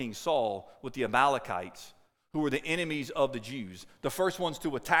tells King Saul with the Amalekites, who were the enemies of the Jews, the first ones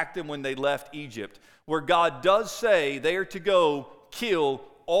to attack them when they left Egypt, where God does say they are to go kill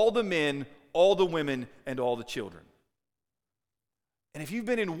all the men, all the women, and all the children. And if you've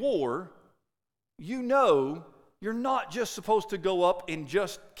been in war, you know you're not just supposed to go up and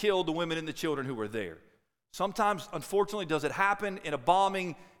just kill the women and the children who were there. Sometimes, unfortunately, does it happen in a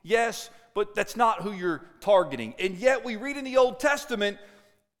bombing? Yes, but that's not who you're targeting. And yet we read in the Old Testament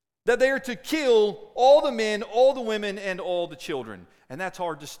that they are to kill all the men, all the women, and all the children. And that's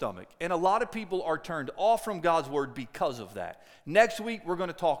hard to stomach. And a lot of people are turned off from God's word because of that. Next week, we're going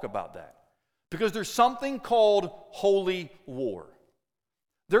to talk about that. Because there's something called holy war.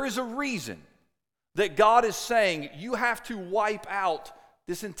 There is a reason that God is saying you have to wipe out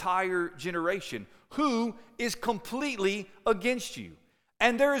this entire generation who is completely against you.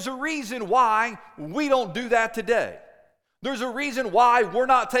 And there is a reason why we don't do that today. There's a reason why we're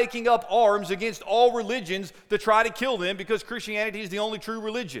not taking up arms against all religions to try to kill them, because Christianity is the only true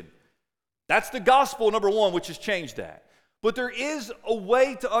religion. That's the gospel, number one, which has changed that. But there is a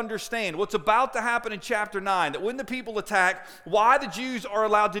way to understand what's about to happen in chapter 9, that when the people attack, why the Jews are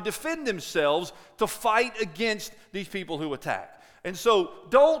allowed to defend themselves to fight against these people who attack. And so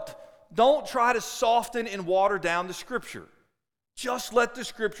don't try to soften and water down the Scripture. Just let the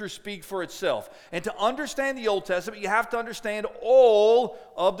Scripture speak for itself. And to understand the Old Testament, you have to understand all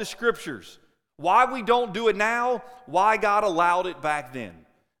of the Scriptures. Why we don't do it now, why God allowed it back then.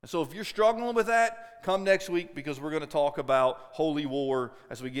 And so if you're struggling with that, come next week, because we're going to talk about holy war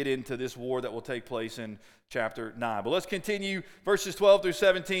as we get into this war that will take place in chapter 9. But let's continue verses 12 through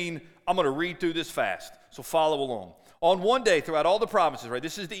 17. I'm going to read through this fast, so follow along. On one day throughout all the provinces, right,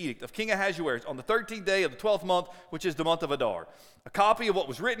 this is the edict of King Ahasuerus, on the 13th day of the 12th month, which is the month of Adar. A copy of what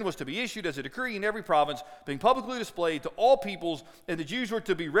was written was to be issued as a decree in every province, being publicly displayed to all peoples, and the Jews were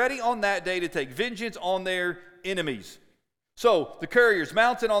to be ready on that day to take vengeance on their enemies. So the couriers,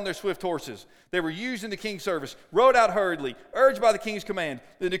 mounted on their swift horses, they were used in the king's service, rode out hurriedly, urged by the king's command.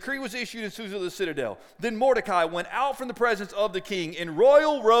 The decree was issued in Susa the citadel. Then Mordecai went out from the presence of the king in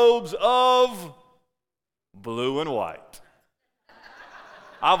royal robes of blue and white.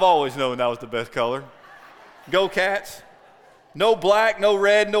 I've always known that was the best color. Go Cats. No black, no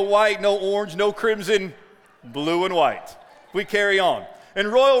red, no white, no orange, no crimson, blue and white. We carry on. In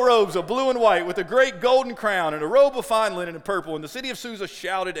royal robes of blue and white, with a great golden crown and a robe of fine linen and purple, and the city of Susa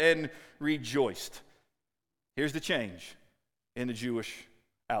shouted and rejoiced. Here's the change in the Jewish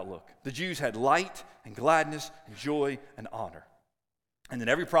outlook. The Jews had light and gladness and joy and honor. And in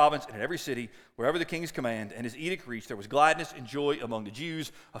every province and in every city, wherever the king's command and his edict reached, there was gladness and joy among the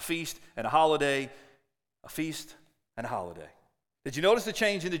Jews, a feast and a holiday, a feast and a holiday. Did you notice the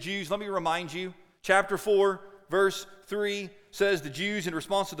change in the Jews? Let me remind you. Chapter 4, verse 3 says the Jews, in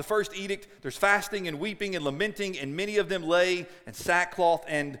response to the first edict, there's fasting and weeping and lamenting, and many of them lay in sackcloth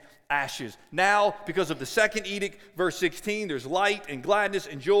and ashes. Now, because of the second edict, verse 16, there's light and gladness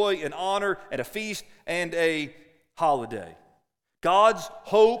and joy and honor and a feast and a holiday. God's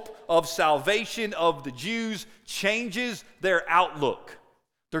hope of salvation of the Jews changes their outlook.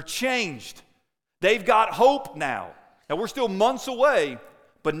 They're changed. They've got hope now. Now, we're still months away,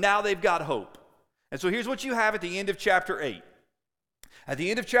 but now they've got hope. And so here's what you have at the end of chapter 8. At the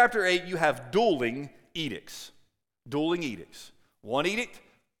end of chapter 8, you have dueling edicts. Dueling edicts. One edict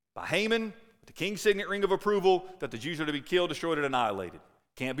by Haman, the king's signet ring of approval, that the Jews are to be killed, destroyed, and annihilated.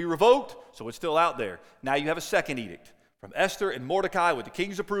 Can't be revoked, so it's still out there. Now you have a second edict from Esther and Mordecai with the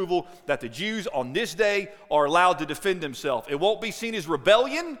king's approval that the Jews on this day are allowed to defend themselves. It won't be seen as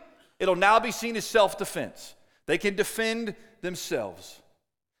rebellion. It'll now be seen as self-defense. They can defend themselves.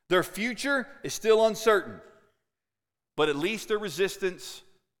 Their future is still uncertain, but at least their resistance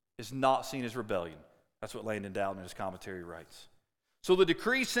is not seen as rebellion. That's what Landon Dowden in his commentary writes. So the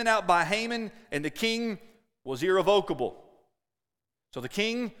decree sent out by Haman and the king was irrevocable. So the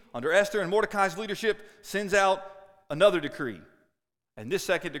king, under Esther and Mordecai's leadership, sends out another decree. And this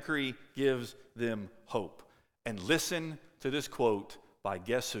second decree gives them hope. And listen to this quote by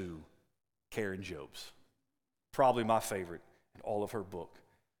guess who? Karen Jobes. Probably my favorite in all of her book.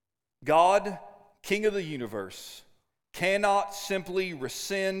 God, King of the universe, cannot simply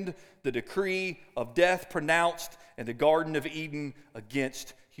rescind the decree of death pronounced in the Garden of Eden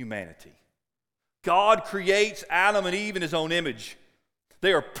against humanity. God creates Adam and Eve in his own image.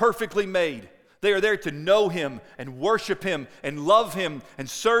 They are perfectly made. They are there to know him and worship him and love him and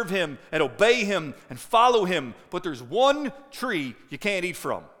serve him and obey him and follow him. But there's one tree you can't eat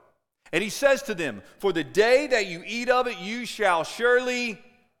from. And he says to them, for the day that you eat of it, you shall surely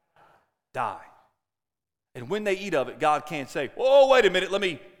die. And when they eat of it, God can't say, oh, wait a minute, let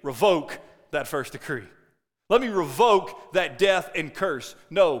me revoke that first decree. Let me revoke that death and curse.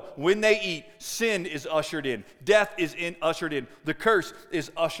 No, when they eat, sin is ushered in. Death is ushered in. The curse is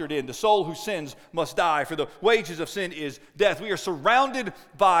ushered in. The soul who sins must die, for the wages of sin is death. We are surrounded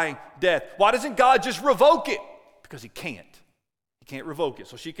by death. Why doesn't God just revoke it? Because he can't. He can't revoke it.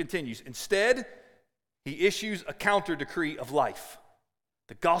 So she continues. Instead, he issues a counter decree of life.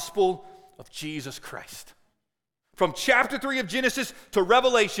 The gospel of Jesus Christ. From chapter 3 of Genesis to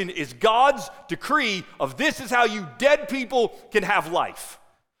Revelation is God's decree of this is how you dead people can have life.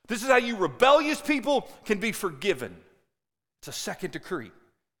 This is how you rebellious people can be forgiven. It's a second decree.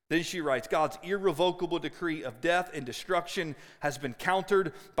 Then she writes, God's irrevocable decree of death and destruction has been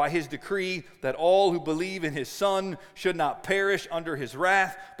countered by his decree that all who believe in his Son should not perish under his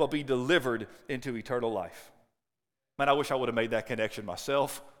wrath, but be delivered into eternal life. Man, I wish I would have made that connection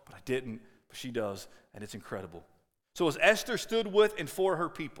myself, but I didn't. But she does, and it's incredible. So as Esther stood with and for her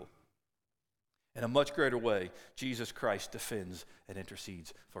people, in a much greater way, Jesus Christ defends and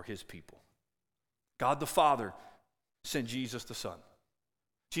intercedes for his people. God the Father sent Jesus the Son.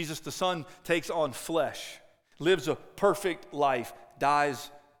 Jesus the Son takes on flesh, lives a perfect life,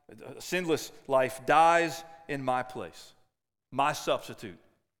 dies, a sinless life, dies in my place, my substitute.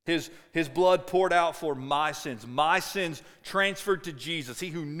 His blood poured out for my sins transferred to Jesus. He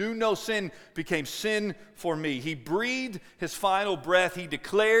who knew no sin became sin for me. He breathed his final breath. He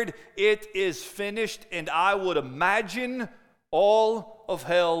declared, it is finished, and I would imagine all of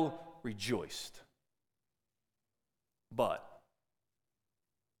hell rejoiced. But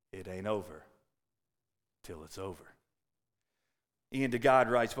it ain't over till it's over. Ian DeGod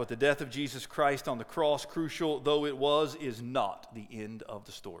writes, but the death of Jesus Christ on the cross, crucial though it was, is not the end of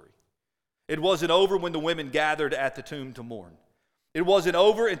the story. It wasn't over when the women gathered at the tomb to mourn. It wasn't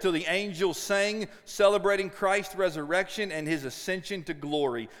over until the angels sang, celebrating Christ's resurrection and his ascension to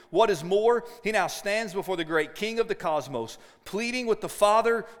glory. What is more, he now stands before the great King of the cosmos, pleading with the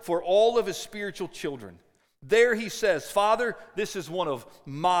Father for all of his spiritual children. There he says, Father, this is one of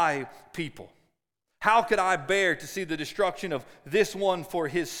my people. How could I bear to see the destruction of this one for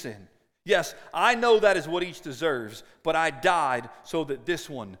his sin? Yes, I know that is what each deserves, but I died so that this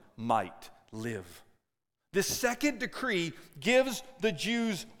one might live. This second decree gives the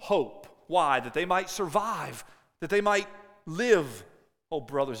Jews hope. Why? That they might survive, that they might live. Oh,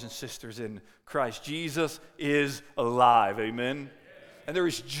 brothers and sisters in Christ, Jesus is alive, amen? And there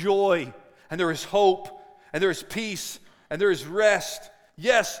is joy, and there is hope, and there is peace, and there is rest.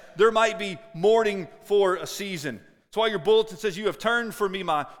 Yes, there might be mourning for a season. That's why your bulletin says, you have turned for me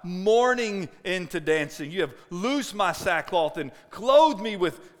my mourning into dancing. You have loosed my sackcloth and clothed me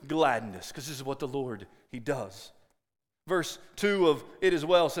with gladness. Because this is what the Lord, he does. Verse 2 of it as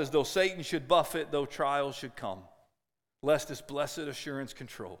well says, though Satan should buffet, though trials should come, lest this blessed assurance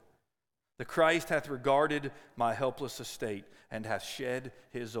control. The Christ hath regarded my helpless estate and hath shed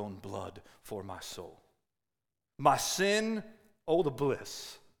his own blood for my soul. My sin, oh, the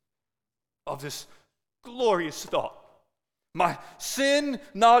bliss of this glorious thought. My sin,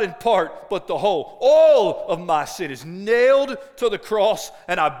 not in part, but the whole. All of my sin is nailed to the cross,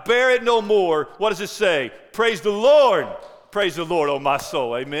 and I bear it no more. What does it say? Praise the Lord. Praise the Lord, oh my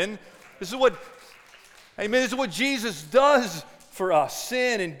soul. Amen. This is what Jesus does for us.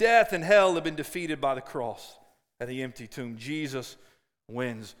 Sin and death and hell have been defeated by the cross and the empty tomb. Jesus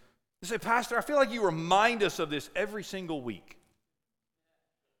wins. You say, Pastor, I feel like you remind us of this every single week.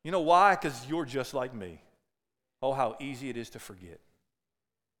 You know why? Because you're just like me. Oh, how easy it is to forget.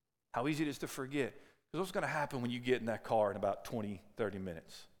 How easy it is to forget. Because what's going to happen when you get in that car in about 20, 30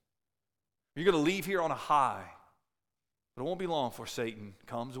 minutes? You're going to leave here on a high. But it won't be long before Satan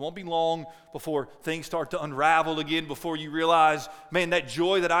comes. It won't be long before things start to unravel again, before you realize, man, that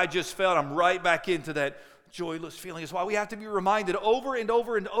joy that I just felt, I'm right back into that joyless feeling. That's why we have to be reminded over and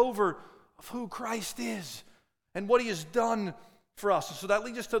over and over of who Christ is and what he has done for us. And so that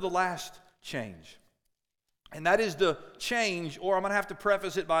leads us to the last change. And that is the change, or I'm going to have to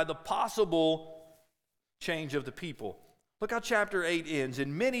preface it by the possible change of the people. Look how chapter 8 ends.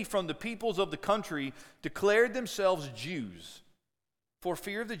 And many from the peoples of the country declared themselves Jews, for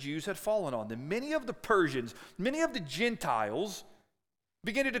fear of the Jews had fallen on them. Many of the Persians, many of the Gentiles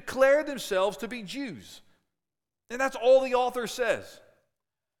began to declare themselves to be Jews. And that's all the author says.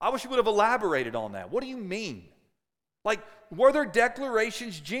 I wish he would have elaborated on that. What do you mean? Like, were their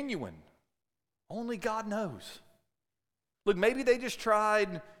declarations genuine? Only God knows. Look, maybe they just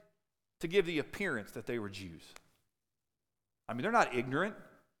tried to give the appearance that they were Jews. I mean, they're not ignorant.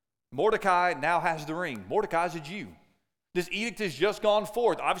 Mordecai now has the ring. Mordecai's a Jew. This edict has just gone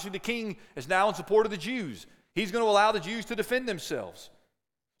forth. Obviously, the king is now in support of the Jews. He's going to allow the Jews to defend themselves.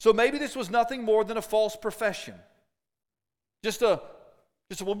 So maybe this was nothing more than a false profession. Just we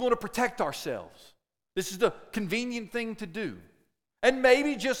want to protect ourselves. This is the convenient thing to do. And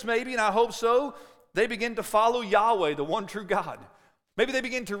maybe, just maybe, and I hope so, they begin to follow Yahweh, the one true God. Maybe they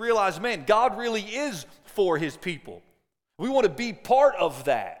begin to realize, man, God really is for his people. We want to be part of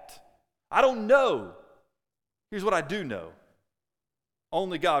that. I don't know. Here's what I do know.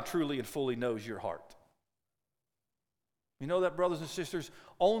 Only God truly and fully knows your heart. You know that, brothers and sisters?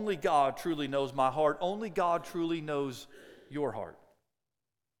 Only God truly knows my heart. Only God truly knows your heart.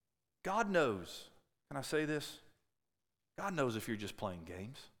 God knows. Can I say this? God knows if you're just playing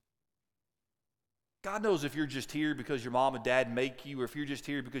games. God knows if you're just here because your mom and dad make you, or if you're just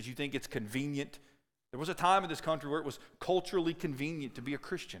here because you think it's convenient. There was a time in this country where it was culturally convenient to be a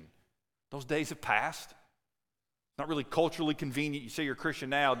Christian. Those days have passed. Not really culturally convenient. You say you're a Christian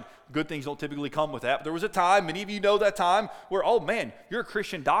now, good things don't typically come with that. But there was a time, many of you know that time, where, oh man, you're a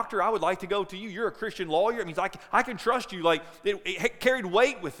Christian doctor, I would like to go to you. You're a Christian lawyer, it means I can trust you. Like, it carried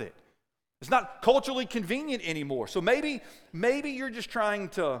weight with it. It's not culturally convenient anymore. So maybe you're just trying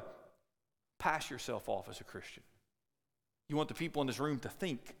to pass yourself off as a Christian. You want the people in this room to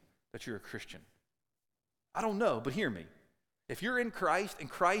think that you're a Christian. I don't know, but hear me. If you're in Christ and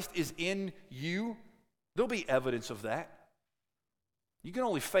Christ is in you, there'll be evidence of that. You can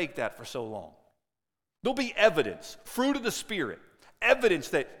only fake that for so long. There'll be evidence, fruit of the Spirit, evidence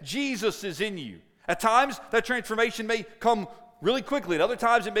that Jesus is in you. At times, that transformation may come really quickly. At other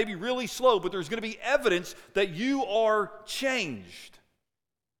times, it may be really slow, but there's going to be evidence that you are changed.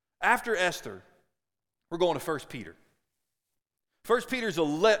 After Esther, we're going to 1 Peter. 1 Peter is a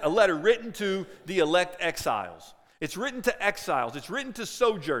letter written to the elect exiles. It's written to exiles. It's written to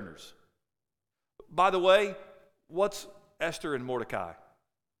sojourners. By the way, what's Esther and Mordecai?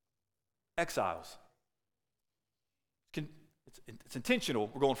 Exiles. It's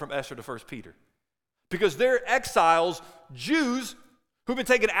intentional. We're going from Esther to 1 Peter. Because they're exiles, Jews who've been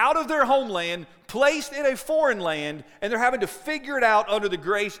taken out of their homeland, placed in a foreign land, and they're having to figure it out under the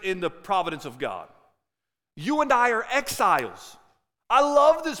grace in the providence of God. You and I are exiles. I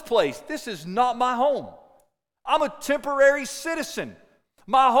love this place. This is not my home. I'm a temporary citizen.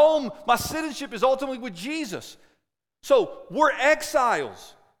 My home, my citizenship is ultimately with Jesus. So we're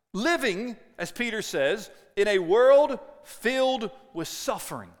exiles, living, as Peter says, in a world filled with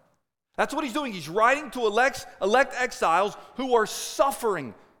suffering. That's what he's doing. He's writing to elect exiles who are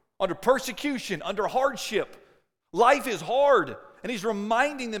suffering under persecution, under hardship. Life is hard, and he's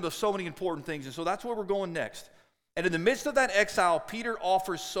reminding them of so many important things. And so that's where we're going next. And in the midst of that exile, Peter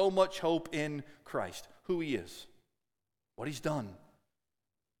offers so much hope in Christ, who he is, what he's done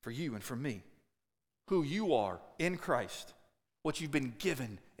for you and for me, who you are in Christ, what you've been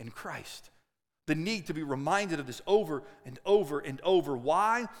given in Christ. The need to be reminded of this over and over and over.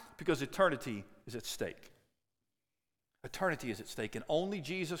 Why? Because eternity is at stake. Eternity is at stake, and only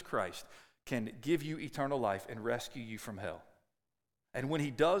Jesus Christ can give you eternal life and rescue you from hell. And when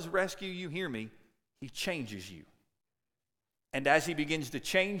he does rescue you, hear me, he changes you. And as he begins to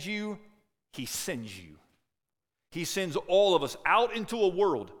change you, he sends you. He sends all of us out into a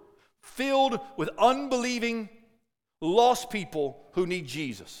world filled with unbelieving, lost people who need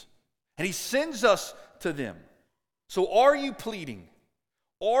Jesus. And he sends us to them. So are you pleading?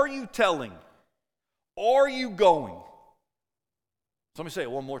 Are you telling? Are you going? So let me say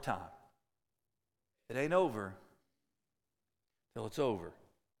it one more time. It ain't over till it's over.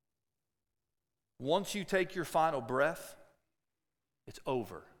 Once you take your final breath, it's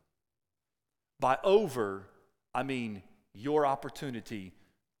over. By over, I mean your opportunity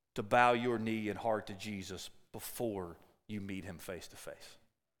to bow your knee and heart to Jesus before you meet him face to face.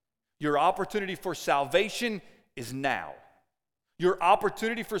 Your opportunity for salvation is now. Your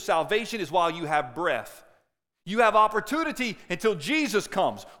opportunity for salvation is while you have breath. You have opportunity until Jesus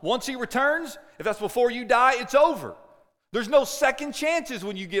comes. Once he returns, if that's before you die, it's over. There's no second chances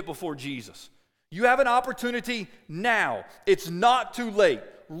when you get before Jesus. You have an opportunity now. It's not too late.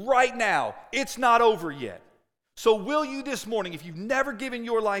 Right now. It's not over yet. So will you this morning, if you've never given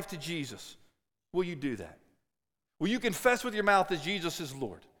your life to Jesus, will you do that? Will you confess with your mouth that Jesus is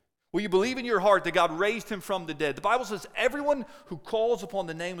Lord? Will you believe in your heart that God raised him from the dead? The Bible says everyone who calls upon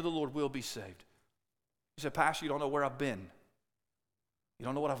the name of the Lord will be saved. You say, Pastor, you don't know where I've been. You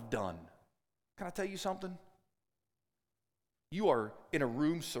don't know what I've done. Can I tell you something? You are in a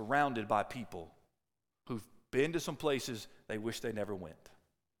room surrounded by people who've been to some places they wish they never went,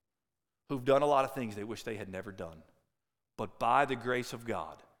 who've done a lot of things they wish they had never done. But by the grace of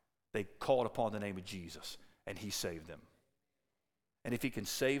God, they called upon the name of Jesus, and he saved them. And if he can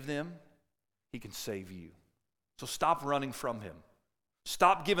save them, he can save you. So stop running from him.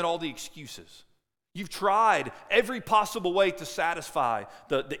 Stop giving all the excuses. You've tried every possible way to satisfy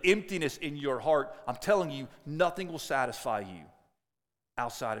the emptiness in your heart. I'm telling you, nothing will satisfy you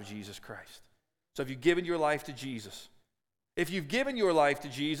outside of Jesus Christ. So if you've given your life to Jesus,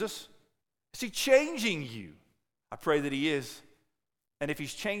 is he changing you? I pray that he is. And if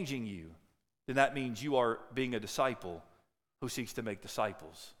he's changing you, then that means you are being a disciple who seeks to make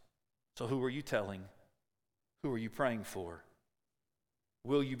disciples. So who are you telling? Who are you praying for?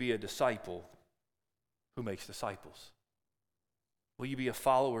 Will you be a disciple who makes disciples? Will you be a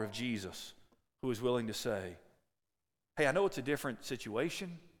follower of Jesus who is willing to say, hey, I know it's a different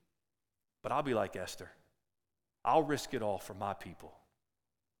situation, but I'll be like Esther. I'll risk it all for my people.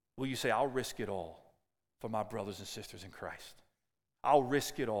 Will you say, I'll risk it all for my brothers and sisters in Christ? I'll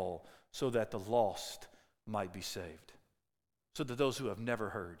risk it all so that the lost might be saved, so that those who have never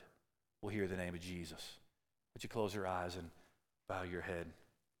heard will hear the name of Jesus. Would you close your eyes and bow your head?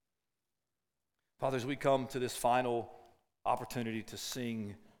 Father, as we come to this final opportunity to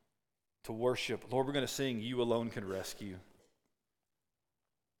sing, to worship, Lord, we're going to sing, You Alone Can Rescue.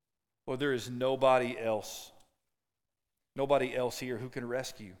 Lord, there is nobody else here who can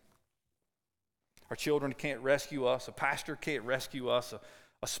rescue. Our children can't rescue us. A pastor can't rescue us.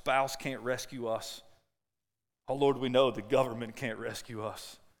 A spouse can't rescue us. Oh, Lord, we know the government can't rescue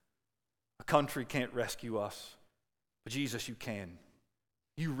us. A country can't rescue us. But Jesus, you can.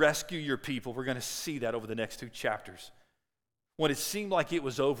 You rescue your people. We're going to see that over the next 2 chapters. When it seemed like it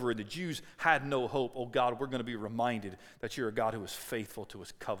was over and the Jews had no hope, oh God, we're going to be reminded that you're a God who is faithful to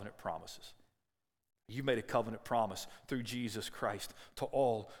his covenant promises. You made a covenant promise through Jesus Christ to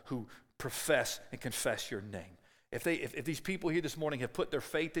all who profess and confess your name. If these people here this morning have put their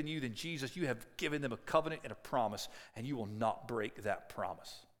faith in you, then Jesus, you have given them a covenant and a promise, and you will not break that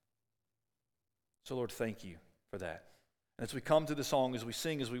promise. So Lord, thank you for that. And as we come to the song, as we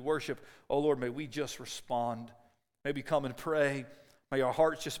sing, as we worship, oh Lord, may we just respond. May we come and pray. May our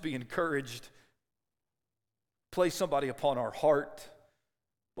hearts just be encouraged. Place somebody upon our heart.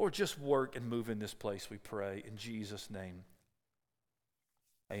 Lord, just work and move in this place, we pray. In Jesus' name,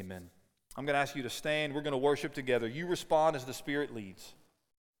 amen. I'm going to ask you to stand. We're going to worship together. You respond as the Spirit leads.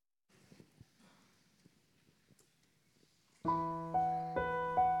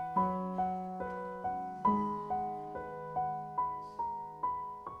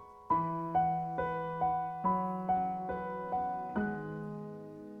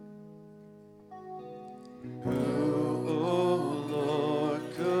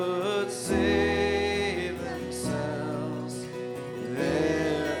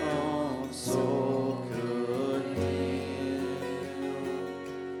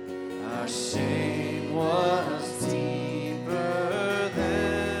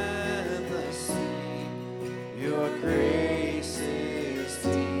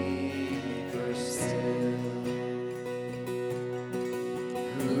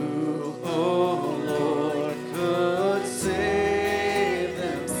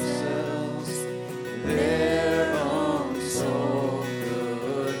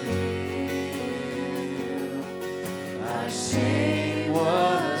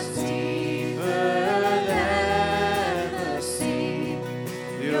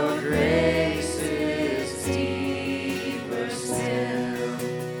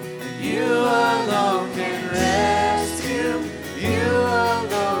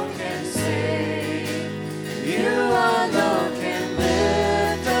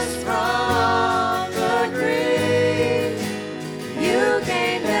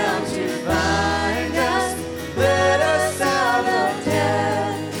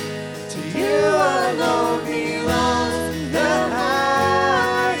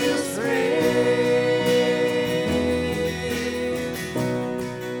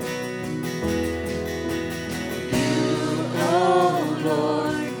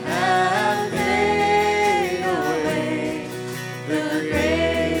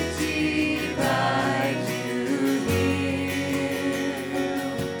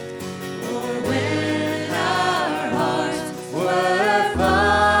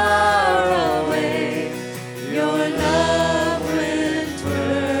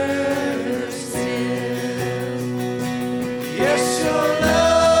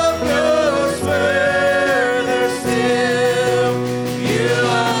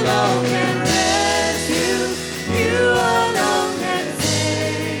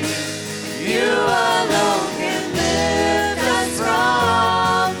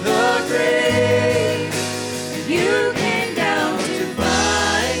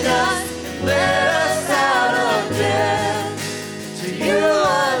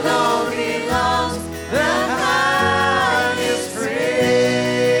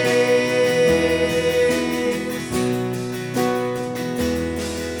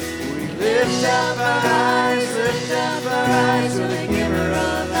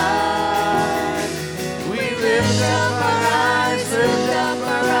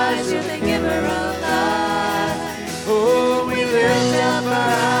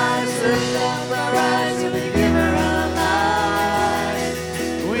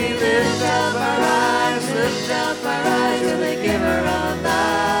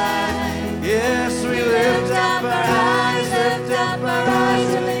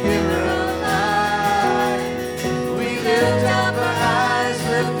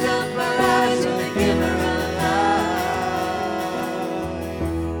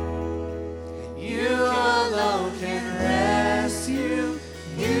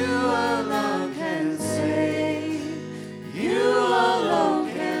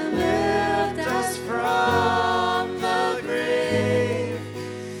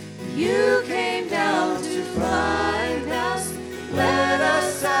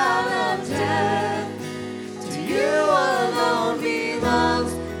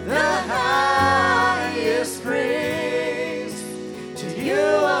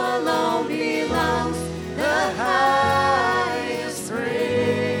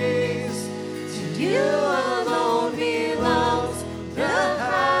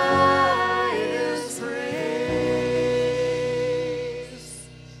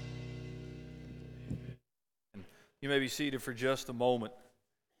 You may be seated for just a moment.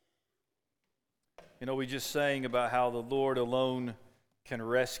 You know, we just sang about how the Lord alone can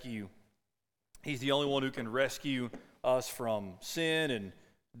rescue. He's the only one who can rescue us from sin and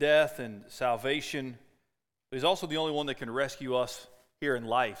death and salvation. But He's also the only one that can rescue us here in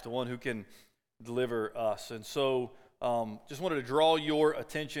life, the one who can deliver us. And so just wanted to draw your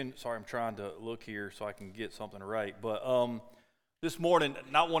attention. Sorry, I'm trying to look here so I can get something right. But this morning,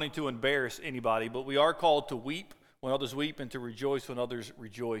 not wanting to embarrass anybody, but we are called to weep when others weep and to rejoice when others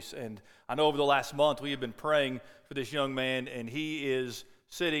rejoice. And I know over the last month we have been praying for this young man, and he is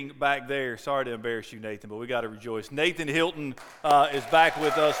sitting back there. Sorry to embarrass you, Nathan, but we got to rejoice. Nathan Hilton is back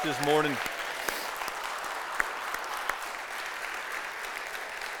with us this morning.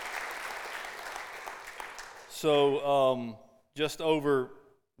 So just over,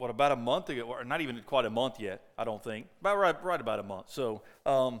 about a month ago, or not even quite a month yet, I don't think. Right about a month. So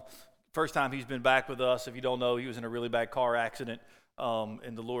first time he's been back with us. If you don't know, he was in a really bad car accident,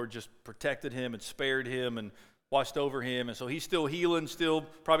 and the Lord just protected him and spared him and watched over him. And so he's still healing, still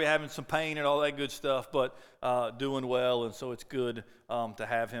probably having some pain and all that good stuff, but doing well. And so it's good to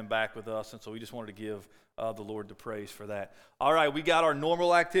have him back with us. And so we just wanted to give the Lord the praise for that. All right, we got our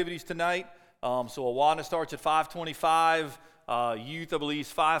normal activities tonight. So Awana starts at 5:25. Youth, I believe,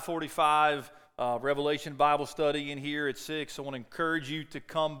 is 5:45. Revelation Bible study in here at 6. So I want to encourage you to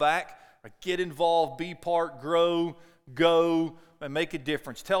come back, get involved, be part, grow, go, and make a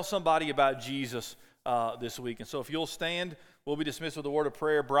difference. Tell somebody about Jesus this week. And so if you'll stand, we'll be dismissed with a word of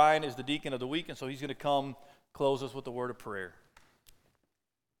prayer. Brian is the deacon of the week, and so he's going to come close us with a word of prayer.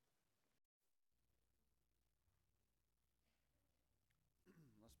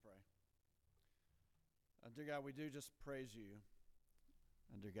 Let's pray. Dear God, we do just praise you.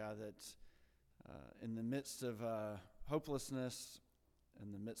 And dear God, that in the midst of hopelessness,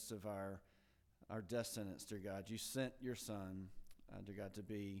 in the midst of our destinance, dear God, you sent your Son, dear God, to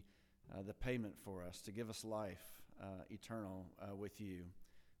be the payment for us, to give us life eternal with you.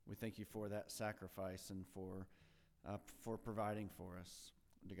 We thank you for that sacrifice and for providing for us.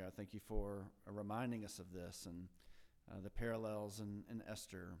 Dear God, thank you for reminding us of this and the parallels in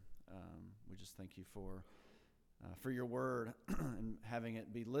Esther. We just thank you for your word and having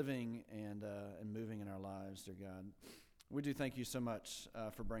it be living and moving in our lives, dear God. We do thank you so much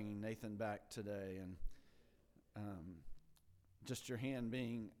for bringing Nathan back today and just your hand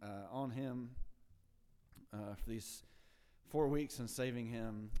being on him for these 4 weeks and saving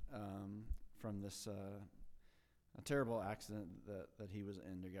him from this a terrible accident that he was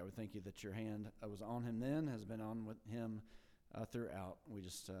in, dear God. We thank you that your hand was on him then, has been on with him throughout. We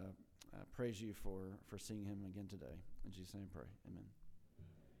just praise you for seeing him again today. In Jesus' name I pray. Amen.